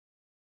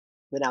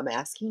 but I'm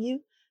asking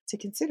you to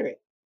consider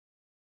it.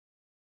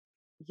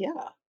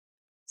 Yeah.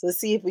 So let's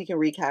see if we can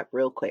recap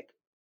real quick.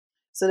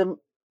 So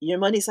your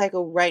money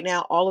cycle right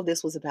now, all of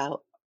this was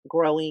about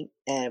growing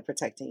and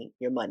protecting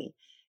your money.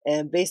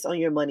 And based on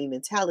your money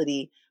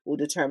mentality will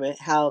determine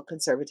how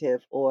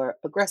conservative or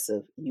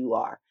aggressive you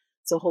are.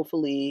 So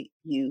hopefully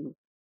you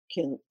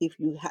can, if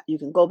you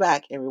can go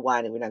back and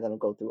rewind it. We're not going to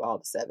go through all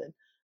the seven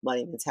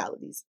money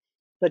mentalities,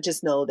 but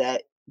just know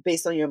that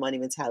based on your money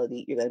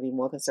mentality, you're going to be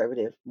more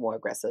conservative, more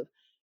aggressive,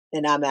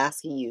 and I'm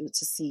asking you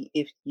to see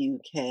if you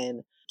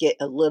can get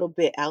a little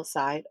bit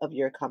outside of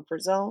your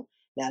comfort zone.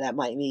 Now, that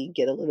might mean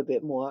get a little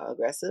bit more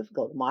aggressive,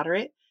 go to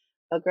moderate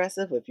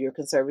aggressive. If you're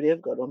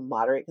conservative, go to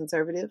moderate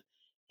conservative.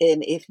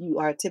 And if you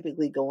are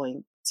typically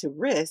going to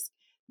risk,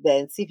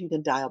 then see if you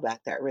can dial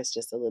back that risk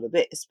just a little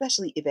bit,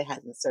 especially if it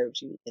hasn't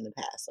served you in the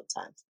past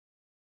sometimes.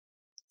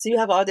 So you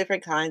have all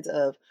different kinds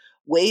of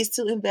ways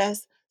to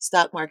invest: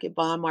 stock market,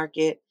 bond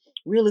market,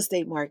 real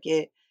estate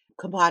market,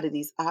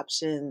 commodities,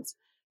 options.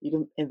 You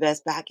can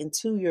invest back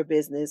into your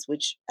business,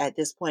 which at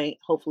this point,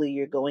 hopefully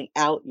you're going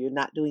out, you're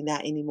not doing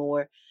that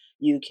anymore.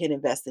 You can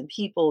invest in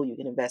people, you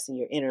can invest in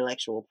your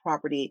intellectual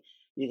property,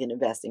 you can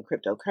invest in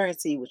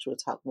cryptocurrency, which we'll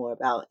talk more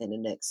about in the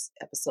next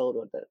episode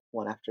or the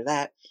one after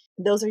that.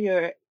 Those are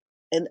your,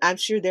 and I'm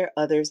sure there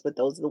are others, but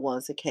those are the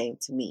ones that came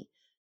to me.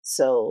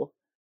 So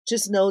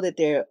just know that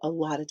there are a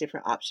lot of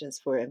different options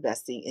for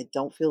investing and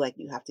don't feel like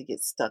you have to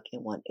get stuck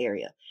in one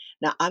area.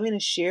 Now, I'm going to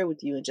share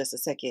with you in just a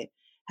second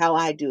how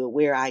I do it,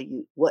 where I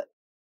use, what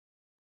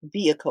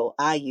vehicle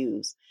I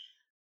use,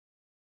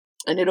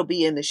 and it'll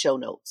be in the show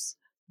notes.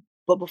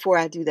 But before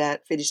I do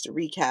that, finish the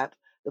recap.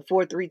 The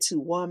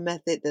 4-3-2-1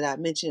 method that I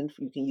mentioned,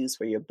 you can use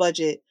for your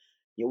budget,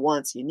 your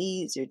wants, your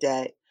needs, your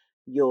debt,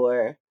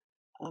 your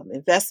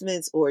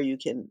investments, or you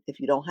can, if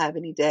you don't have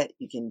any debt,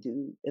 you can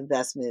do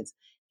investments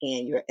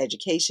and your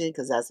education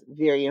because that's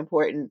very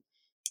important.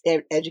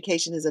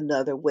 Education is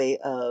another way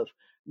of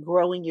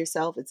growing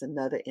yourself. It's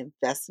another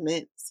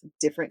investment. It's a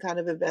different kind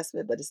of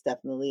investment, but it's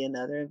definitely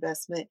another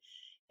investment.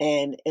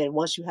 And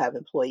once you have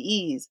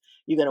employees,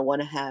 you're going to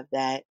want to have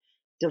that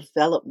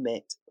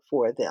development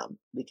for them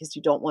because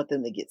you don't want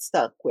them to get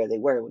stuck where they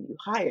were when you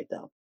hired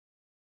them.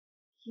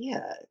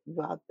 Yeah.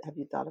 Well, have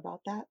you thought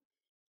about that?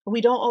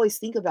 We don't always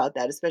think about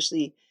that,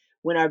 especially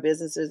when our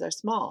businesses are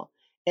small.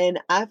 And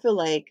I feel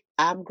like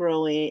I'm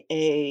growing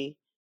a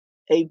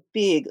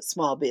big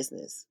small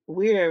business.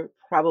 We're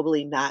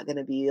probably not going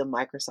to be a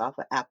Microsoft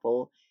or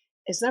Apple.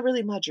 It's not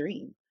really my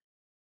dream.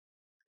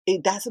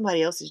 That's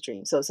somebody else's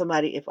dream. So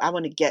somebody, if I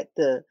want to get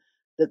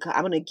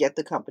I'm going to get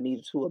the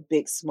company to a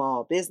big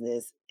small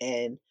business,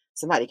 and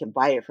somebody can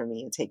buy it from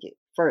me and take it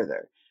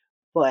further.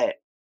 But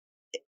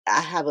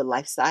I have a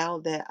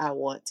lifestyle that I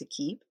want to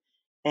keep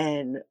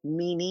and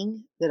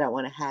meaning that I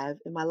want to have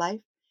in my life.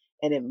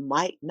 And it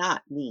might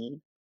not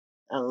mean,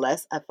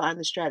 unless I find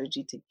the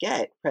strategy to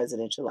get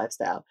presidential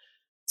lifestyle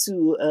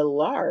to a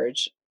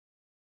large,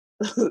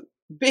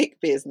 big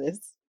business.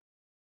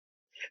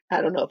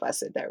 I don't know if I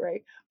said that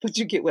right, but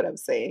you get what I'm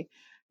saying.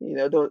 You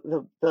know,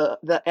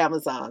 the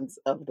Amazons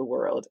of the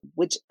world,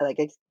 which, like,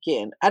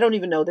 again, I don't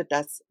even know that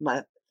that's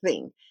my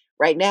thing.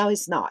 Right now,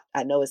 it's not.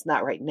 I know it's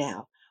not right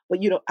now, but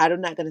I'm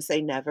not going to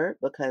say never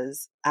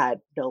because I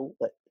know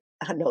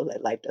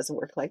that life doesn't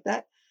work like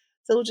that.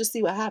 So we'll just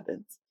see what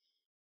happens.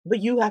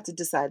 But you have to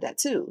decide that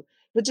too.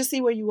 But just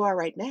see where you are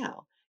right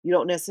now. You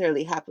don't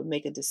necessarily have to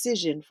make a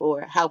decision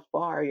for how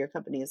far your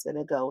company is going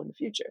to go in the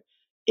future.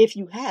 If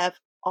you have,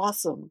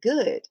 awesome,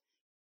 good,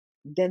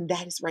 then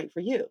that is right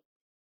for you.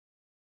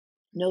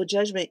 No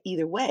judgment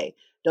either way.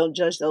 Don't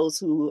judge those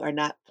who are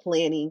not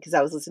planning. Because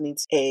I was listening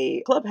to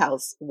a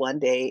clubhouse one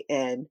day,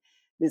 and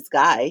this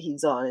guy,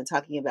 he's on and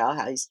talking about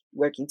how he's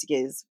working to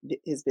get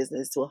his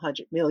business to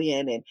 100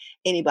 million. And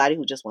anybody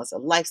who just wants a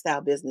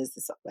lifestyle business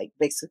is like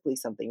basically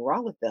something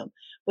wrong with them.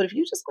 But if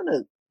you just want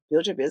to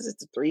build your business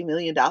to $3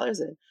 million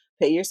and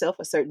pay yourself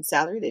a certain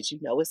salary that you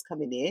know is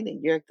coming in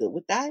and you're good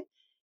with that,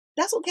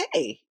 that's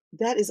okay.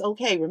 That is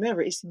okay.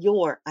 Remember, it's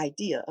your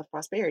idea of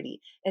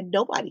prosperity, and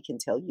nobody can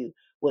tell you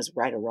what's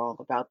right or wrong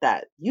about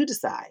that. You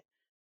decide.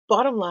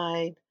 Bottom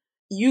line,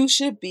 you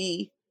should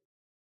be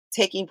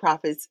taking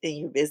profits in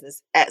your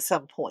business at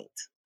some point.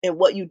 And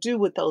what you do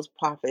with those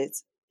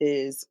profits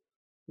is,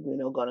 going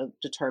to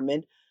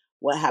determine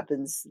what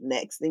happens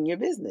next in your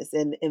business.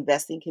 And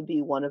investing can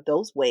be one of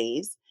those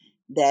ways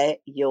that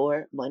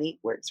your money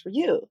works for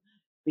you.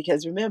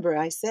 Because remember,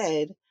 I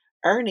said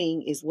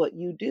earning is what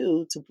you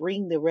do to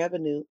bring the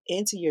revenue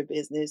into your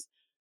business.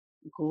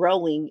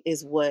 Growing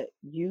is what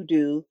you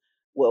do,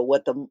 well,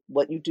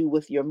 what you do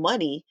with your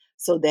money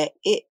so that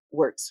it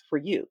works for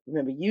you.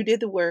 Remember, you did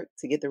the work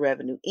to get the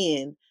revenue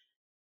in.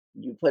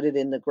 You put it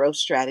in the growth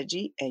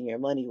strategy and your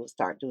money will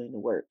start doing the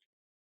work.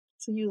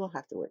 So you don't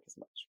have to work as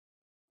much.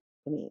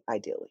 I mean,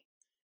 ideally.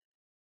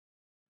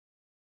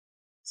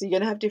 So you're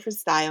going to have different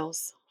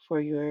styles for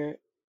your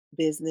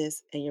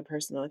business and your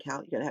personal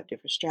account. You're going to have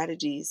different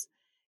strategies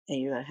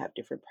and you're going to have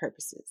different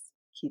purposes.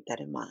 Keep that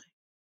in mind.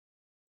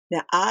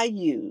 Now, I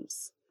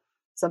use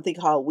something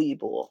called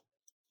Webull.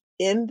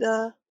 In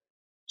the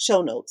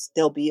show notes,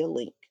 there'll be a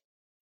link,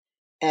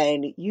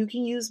 and you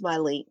can use my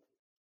link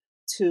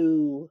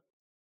to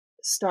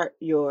start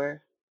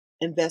your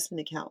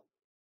investment account.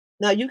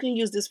 Now, you can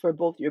use this for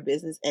both your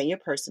business and your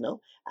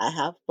personal. I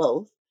have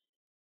both.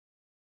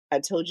 I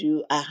told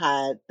you I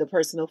had the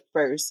personal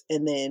first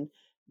and then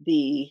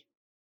the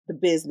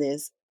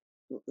business.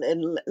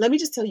 And let me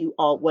just tell you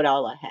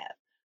all I have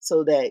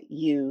so that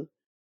you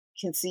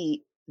can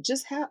see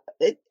just how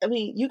it, I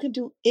mean, you can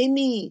do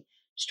any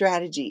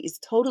strategy. It's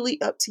totally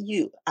up to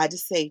you. I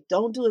just say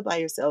don't do it by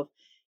yourself.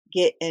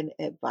 Get an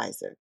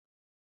advisor.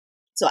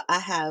 So I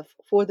have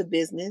for the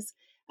business,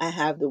 I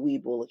have the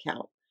Webull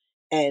account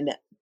and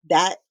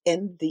that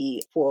and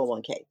the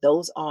 401k.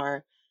 Those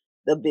are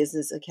the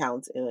business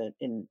accounts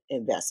and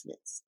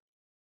investments.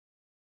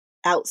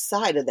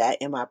 Outside of that,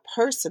 in my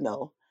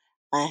personal,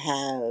 I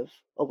have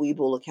a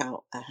Webull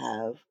account. I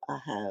have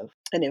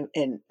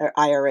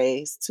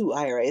IRAs, two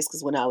IRAs,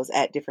 because when I was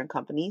at different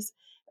companies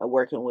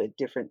working with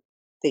different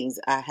things,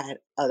 I had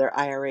other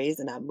IRAs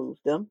and I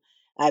moved them.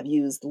 I've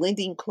used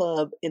Lending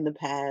Club in the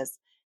past.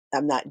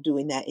 I'm not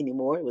doing that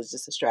anymore. It was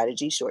just a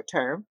strategy, short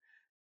term.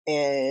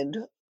 And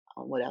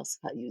what else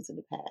have I used in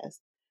the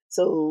past?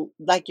 So,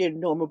 like your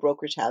normal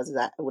brokerage houses,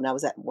 when I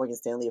was at Morgan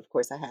Stanley, of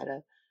course, I had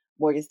a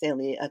Morgan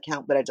Stanley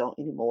account, but I don't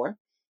anymore.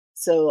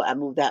 So I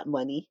moved that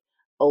money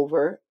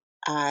over.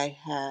 I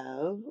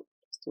have, what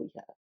do we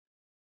have?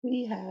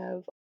 We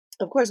have,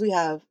 of course, we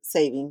have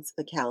savings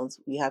accounts.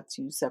 We have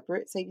two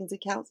separate savings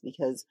accounts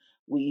because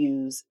we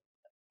use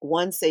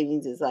one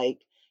savings is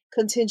like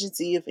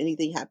contingency if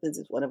anything happens,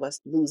 if one of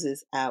us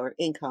loses our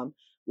income,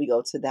 we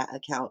go to that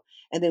account.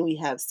 And then we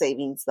have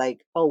savings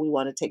like, oh, we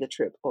want to take a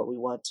trip or we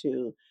want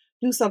to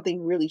do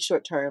something really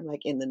short term,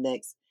 like in the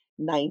next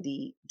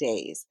 90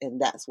 days.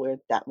 And that's where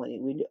that money,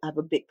 we have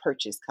a big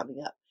purchase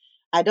coming up.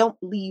 I don't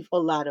leave a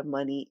lot of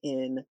money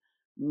in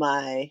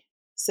my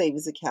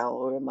savings account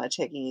or in my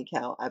checking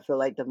account. I feel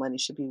like the money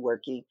should be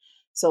working.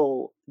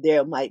 So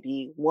there might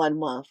be 1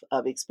 month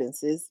of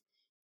expenses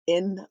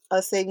in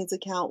a savings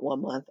account,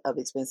 1 month of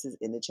expenses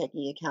in the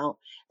checking account,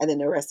 and then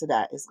the rest of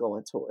that is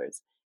going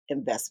towards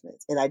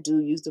investments. And I do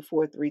use the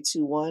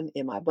 4321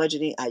 in my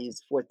budgeting. I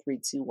use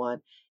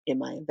 4321 in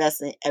my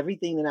investment.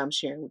 Everything that I'm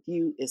sharing with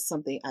you is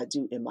something I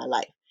do in my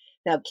life.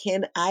 Now,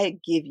 can I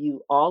give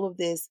you all of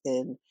this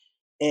and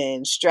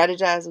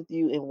strategize with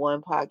you in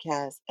one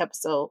podcast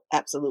episode?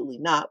 Absolutely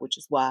not, which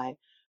is why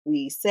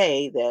we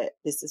say that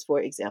this is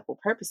for example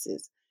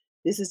purposes.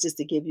 This is just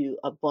to give you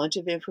a bunch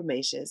of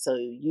information so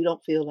you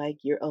don't feel like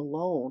you're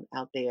alone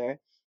out there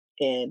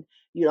and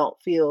you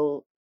don't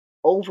feel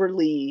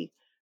overly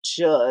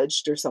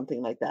judged or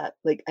something like that.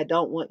 Like, I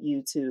don't want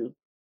you to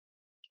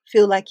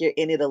feel like you're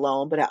in it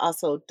alone, but I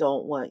also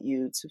don't want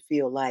you to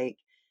feel like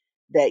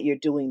that you're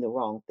doing the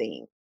wrong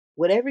thing.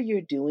 Whatever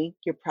you're doing,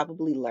 you're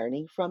probably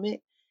learning from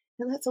it,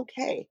 and that's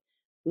okay.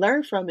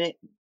 Learn from it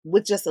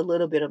with just a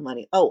little bit of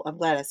money. Oh, I'm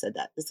glad I said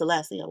that. It's the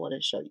last thing I want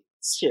to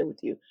share with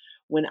you.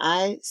 When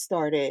I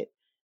started,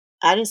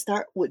 I didn't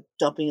start with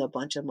dumping a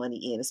bunch of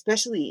money in,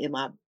 especially in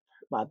my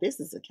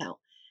business account.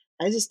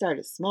 I just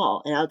started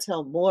small, and I'll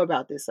tell more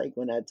about this like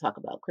when I talk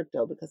about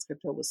crypto because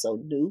crypto was so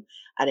new.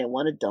 I didn't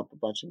want to dump a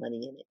bunch of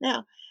money in it.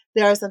 Now,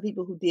 there are some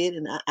people who did,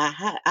 and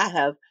I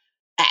have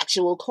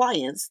actual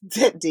clients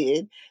that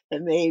did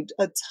and made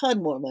a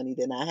ton more money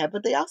than I had,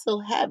 but they also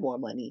had more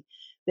money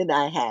than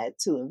I had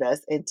to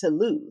invest and to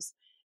lose.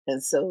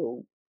 And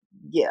so,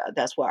 yeah,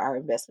 that's why our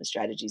investment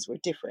strategies were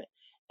different.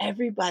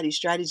 Everybody's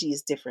strategy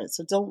is different.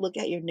 So don't look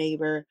at your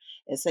neighbor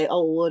and say,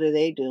 oh, what are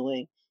they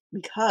doing?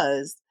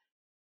 Because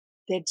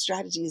their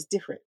strategy is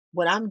different.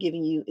 What I'm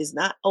giving you is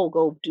not, oh,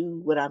 go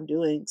do what I'm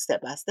doing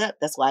step by step.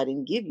 That's why I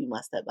didn't give you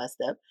my step by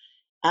step.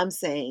 I'm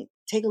saying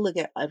take a look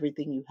at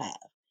everything you have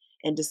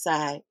and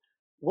decide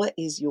what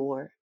is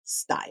your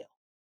style.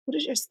 What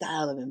is your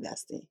style of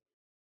investing?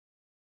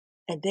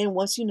 And then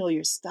once you know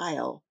your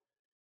style,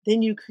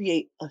 then you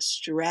create a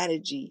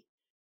strategy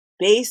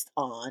based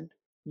on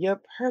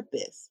your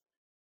purpose.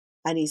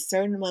 I need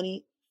certain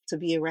money to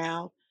be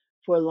around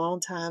for a long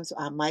time, so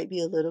I might be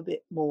a little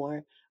bit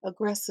more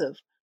aggressive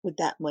with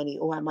that money,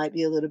 or I might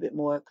be a little bit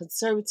more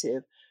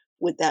conservative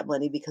with that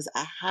money because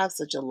I have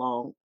such a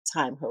long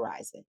time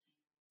horizon.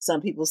 Some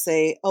people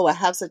say, oh, I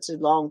have such a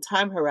long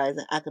time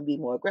horizon, I can be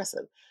more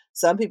aggressive.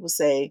 Some people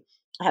say,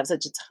 I have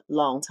such a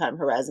long time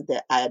horizon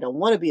that I don't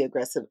want to be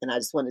aggressive and I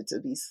just want it to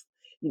be,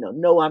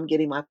 know I'm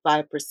getting my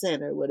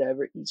 5% or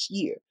whatever each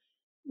year.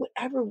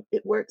 Whatever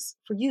it works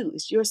for you,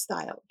 it's your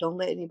style. Don't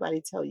let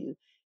anybody tell you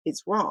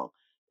it's wrong.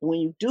 When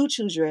you do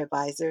choose your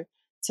advisor,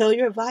 tell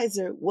your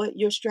advisor what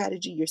your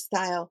strategy, your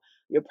style,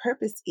 your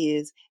purpose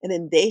is, and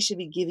then they should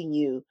be giving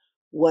you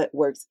what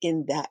works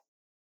in that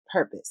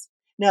purpose.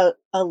 Now,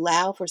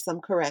 allow for some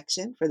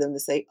correction for them to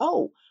say,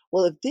 oh,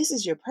 well, if this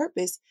is your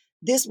purpose,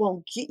 this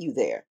won't get you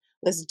there.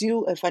 Let's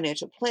do a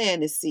financial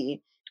plan to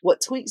see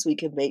what tweaks we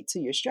can make to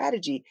your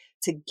strategy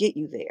to get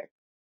you there.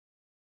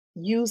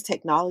 Use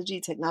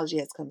technology. Technology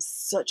has come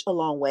such a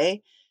long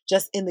way.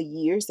 Just in the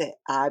years that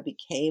I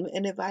became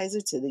an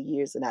advisor to the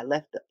years that I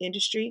left the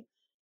industry,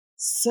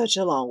 such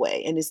a long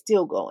way, and it's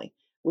still going,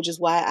 which is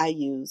why I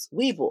use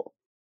Webull.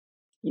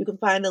 You can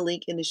find the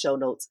link in the show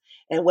notes.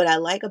 And what I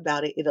like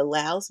about it, it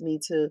allows me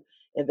to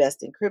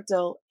invest in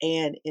crypto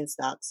and in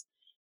stocks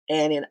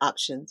and in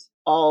options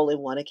all in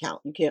one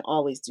account. You can't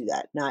always do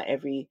that. Not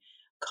every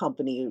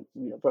company,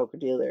 broker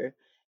dealer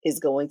is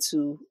going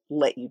to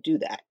let you do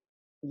that.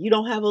 You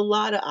don't have a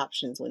lot of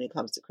options when it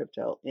comes to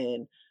crypto,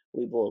 and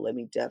Webull. Let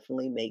me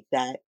definitely make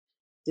that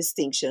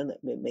distinction.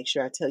 Let me make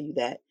sure I tell you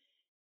that.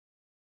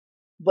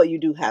 But you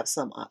do have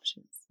some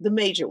options, the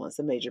major ones,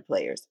 the major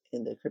players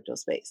in the crypto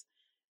space.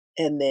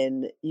 And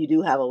then you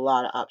do have a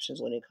lot of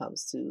options when it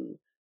comes to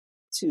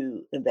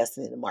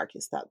investing in the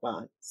market,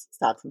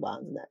 stocks and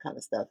bonds and that kind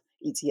of stuff,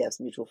 ETFs,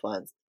 mutual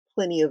funds,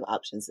 plenty of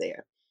options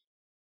there.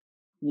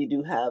 You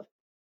do have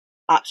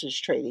options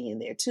trading in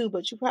there too,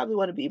 but you probably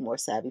want to be more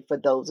savvy. For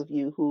those of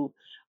you who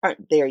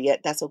aren't there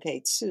yet, that's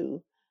okay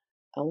too.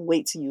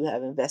 Wait till you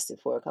have invested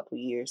for a couple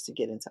of years to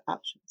get into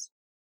options.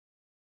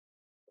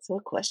 So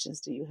what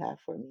questions do you have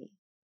for me?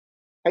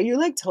 Are you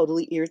like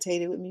totally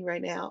irritated with me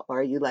right now?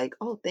 Or are you like,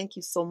 oh, thank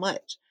you so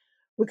much?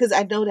 Because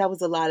I know that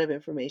was a lot of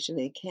information.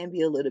 And it can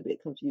be a little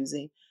bit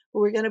confusing,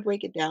 but we're going to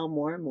break it down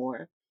more and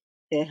more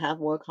and have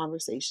more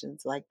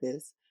conversations like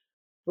this.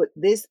 But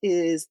this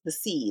is the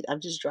seed.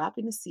 I'm just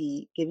dropping the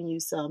seed, giving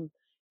you some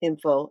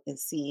info and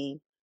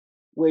seeing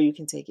where you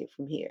can take it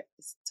from here.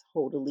 It's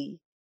totally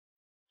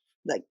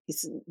like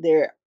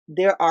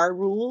there are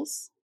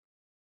rules,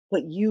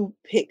 but you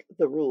pick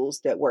the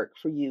rules that work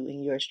for you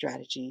and your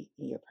strategy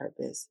and your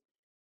purpose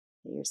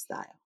and your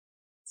style.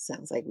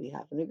 Sounds like we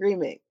have an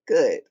agreement.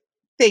 Good.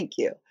 Thank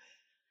you.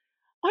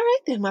 All right,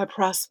 then, my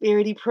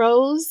prosperity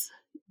pros,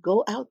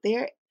 go out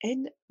there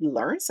and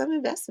learn some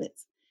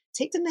investments.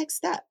 Take the next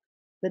step.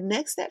 The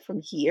next step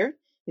from here,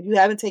 if you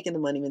haven't taken the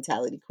money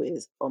mentality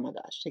quiz, oh my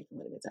gosh, take the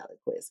money mentality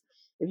quiz.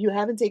 If you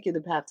haven't taken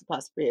the path to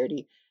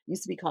prosperity,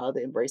 used to be called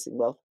the embracing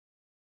wealth.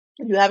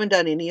 If you haven't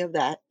done any of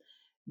that,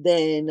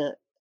 then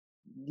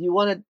you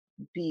want to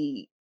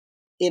be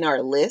in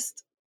our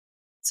list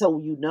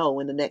so you know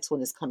when the next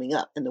one is coming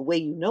up. And the way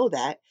you know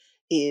that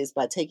is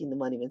by taking the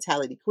money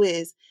mentality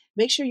quiz.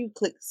 Make sure you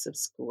click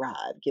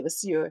subscribe. Give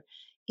us your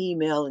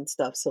email and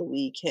stuff so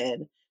we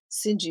can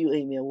send you an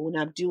email when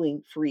I'm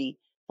doing free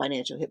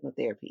financial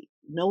hypnotherapy.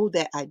 Know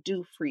that I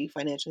do free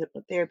financial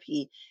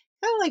hypnotherapy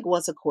kind of like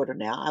once a quarter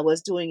now. I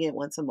was doing it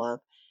once a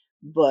month,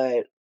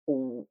 but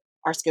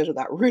our schedule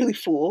got really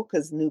full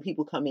because new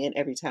people come in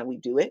every time we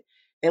do it.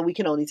 And we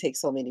can only take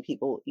so many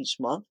people each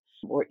month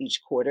or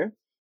each quarter.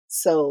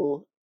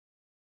 So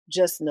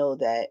just know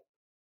that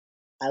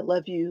I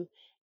love you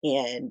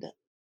and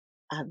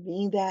I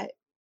mean that.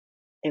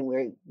 And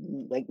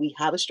we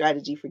have a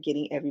strategy for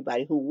getting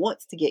everybody who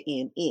wants to get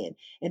in.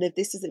 And if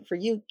this isn't for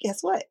you,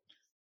 guess what?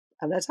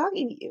 I'm not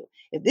talking to you.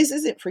 If this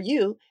isn't for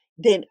you,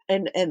 then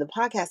and the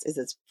podcast is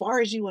as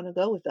far as you want to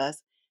go with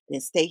us,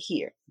 then stay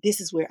here.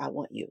 This is where I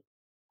want you.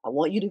 I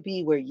want you to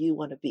be where you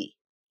want to be.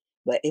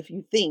 But if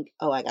you think,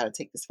 oh, I got to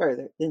take this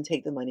further, then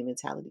take the money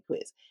mentality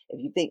quiz.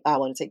 If you think, oh, I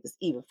want to take this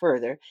even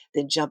further,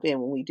 then jump in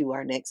when we do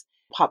our next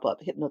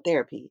pop-up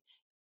hypnotherapy.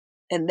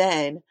 And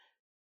then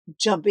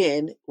jump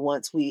in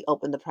once we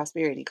open the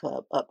Prosperity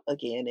Club up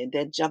again. And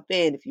then jump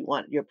in if you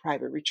want your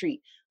private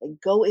retreat. Like,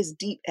 go as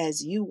deep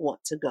as you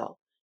want to go.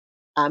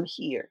 I'm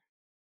here.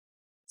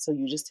 So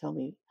you just tell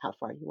me how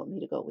far you want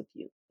me to go with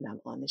you. And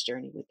I'm on this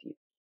journey with you.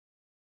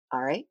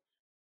 All right?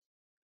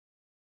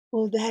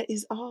 Well, that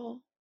is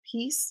all.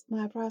 Peace,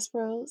 my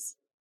Prosperos.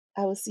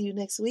 I will see you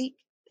next week.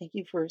 Thank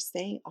you for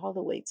staying all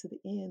the way to the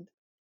end.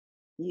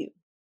 You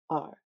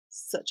are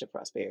such a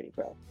prosperity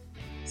pro.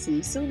 See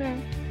you sooner.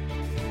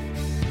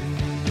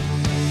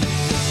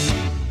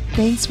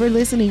 Thanks for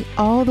listening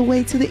all the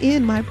way to the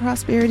end, my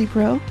prosperity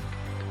pro.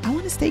 I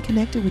want to stay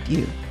connected with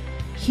you.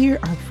 Here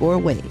are 4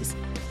 ways.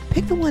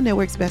 Pick the one that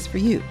works best for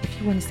you if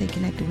you want to stay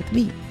connected with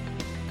me.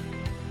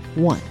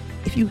 1.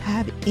 If you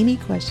have any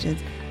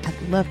questions,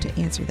 I'd love to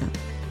answer them.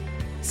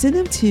 Send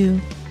them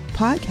to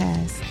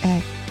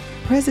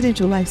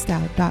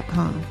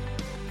podcast@presidentiallifestyle.com.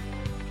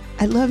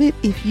 I'd love it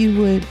if you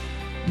would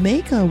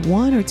make a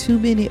 1 or 2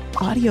 minute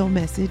audio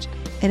message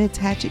and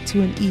attach it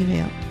to an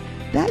email.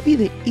 That'd be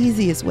the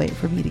easiest way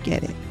for me to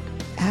get it.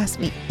 Ask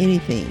me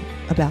anything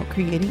about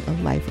creating a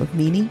life of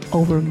meaning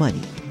over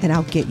money, and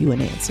I'll get you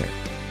an answer.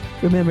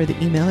 Remember,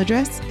 the email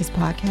address is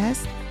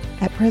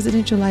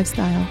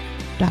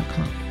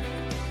podcast@presidentiallifestyle.com.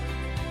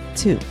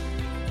 2,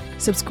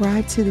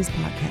 subscribe to this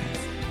podcast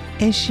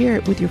and share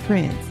it with your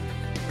friends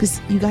because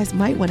you guys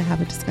might want to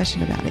have a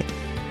discussion about it,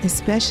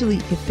 especially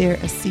if they're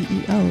a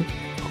CEO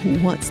who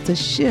wants to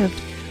shift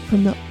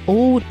from the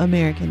old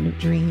American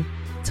dream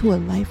to a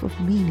life of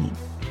meaning.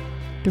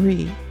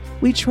 3,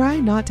 We try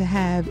not to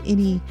have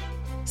any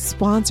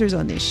sponsors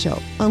on this show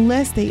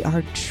unless they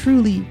are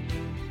truly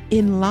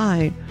in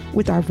line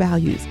with our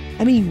values.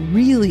 I mean,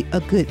 really a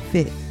good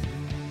fit.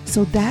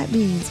 So that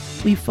means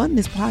we fund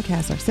this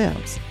podcast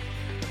ourselves.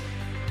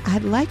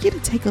 I'd like you to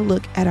take a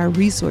look at our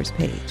resource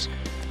page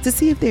to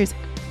see if there's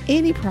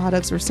any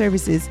products or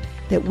services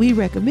that we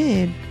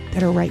recommend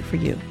that are right for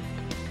you.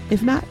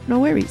 If not, no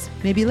worries,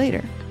 maybe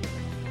later.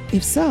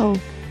 If so,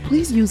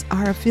 please use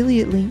our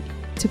affiliate link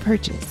to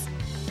purchase.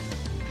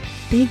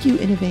 Thank you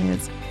in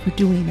advance for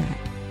doing that.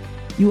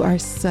 You are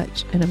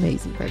such an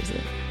amazing person.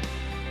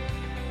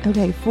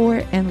 Okay,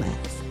 for and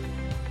last,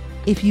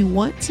 if you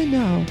want to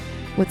know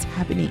what's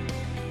happening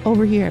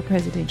over here at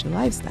Presidential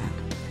Lifestyle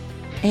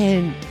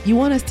and you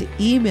want us to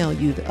email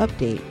you the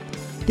update,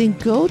 then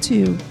go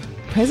to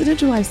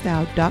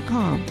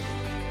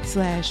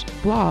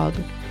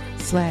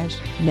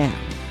presidentiallifestyle.com/blog/now.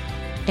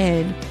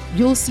 And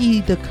you'll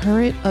see the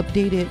current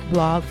updated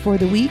blog for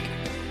the week,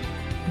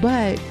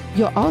 but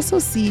you'll also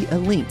see a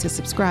link to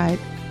subscribe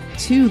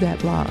to that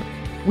blog.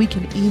 We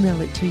can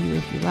email it to you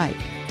if you like.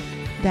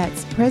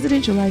 That's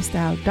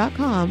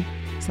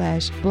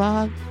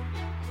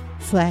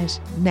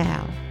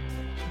presidentiallifestyle.com/blog/now.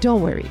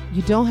 Don't worry,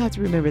 you don't have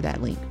to remember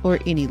that link or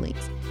any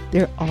links.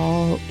 They're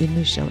all in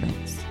the show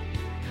notes.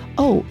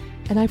 Oh,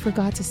 and I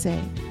forgot to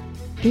say,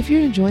 if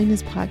you're enjoying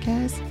this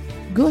podcast,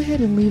 go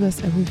ahead and leave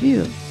us a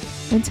review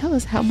and tell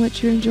us how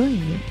much you're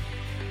enjoying it.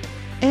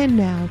 And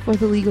now for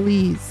the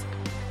legalese.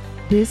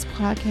 This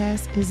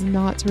podcast is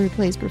not to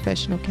replace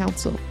professional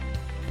counsel.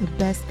 The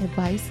best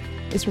advice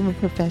is from a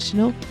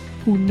professional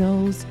who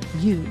knows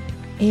you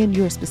and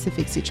your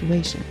specific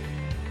situation.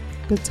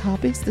 The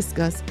topics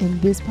discussed in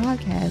this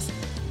podcast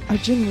are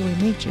general in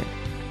nature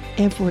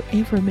and for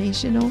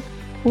informational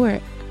or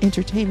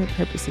entertainment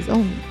purposes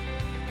only.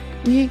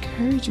 We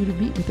encourage you to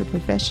meet with a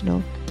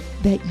professional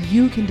that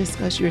you can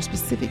discuss your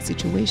specific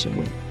situation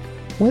with.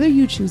 Whether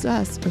you choose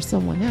us or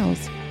someone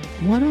else,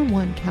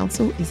 one-on-one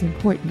counsel is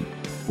important,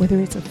 whether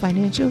it's a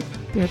financial,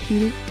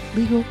 therapeutic,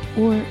 legal,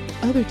 or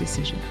other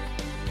decision.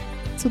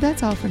 So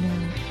that's all for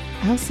now.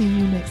 I'll see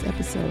you next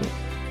episode.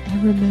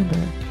 And remember,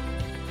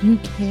 you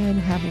can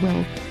have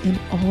wealth in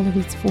all of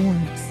its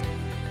forms.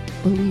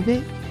 Believe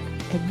it,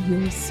 and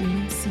you'll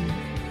soon see it.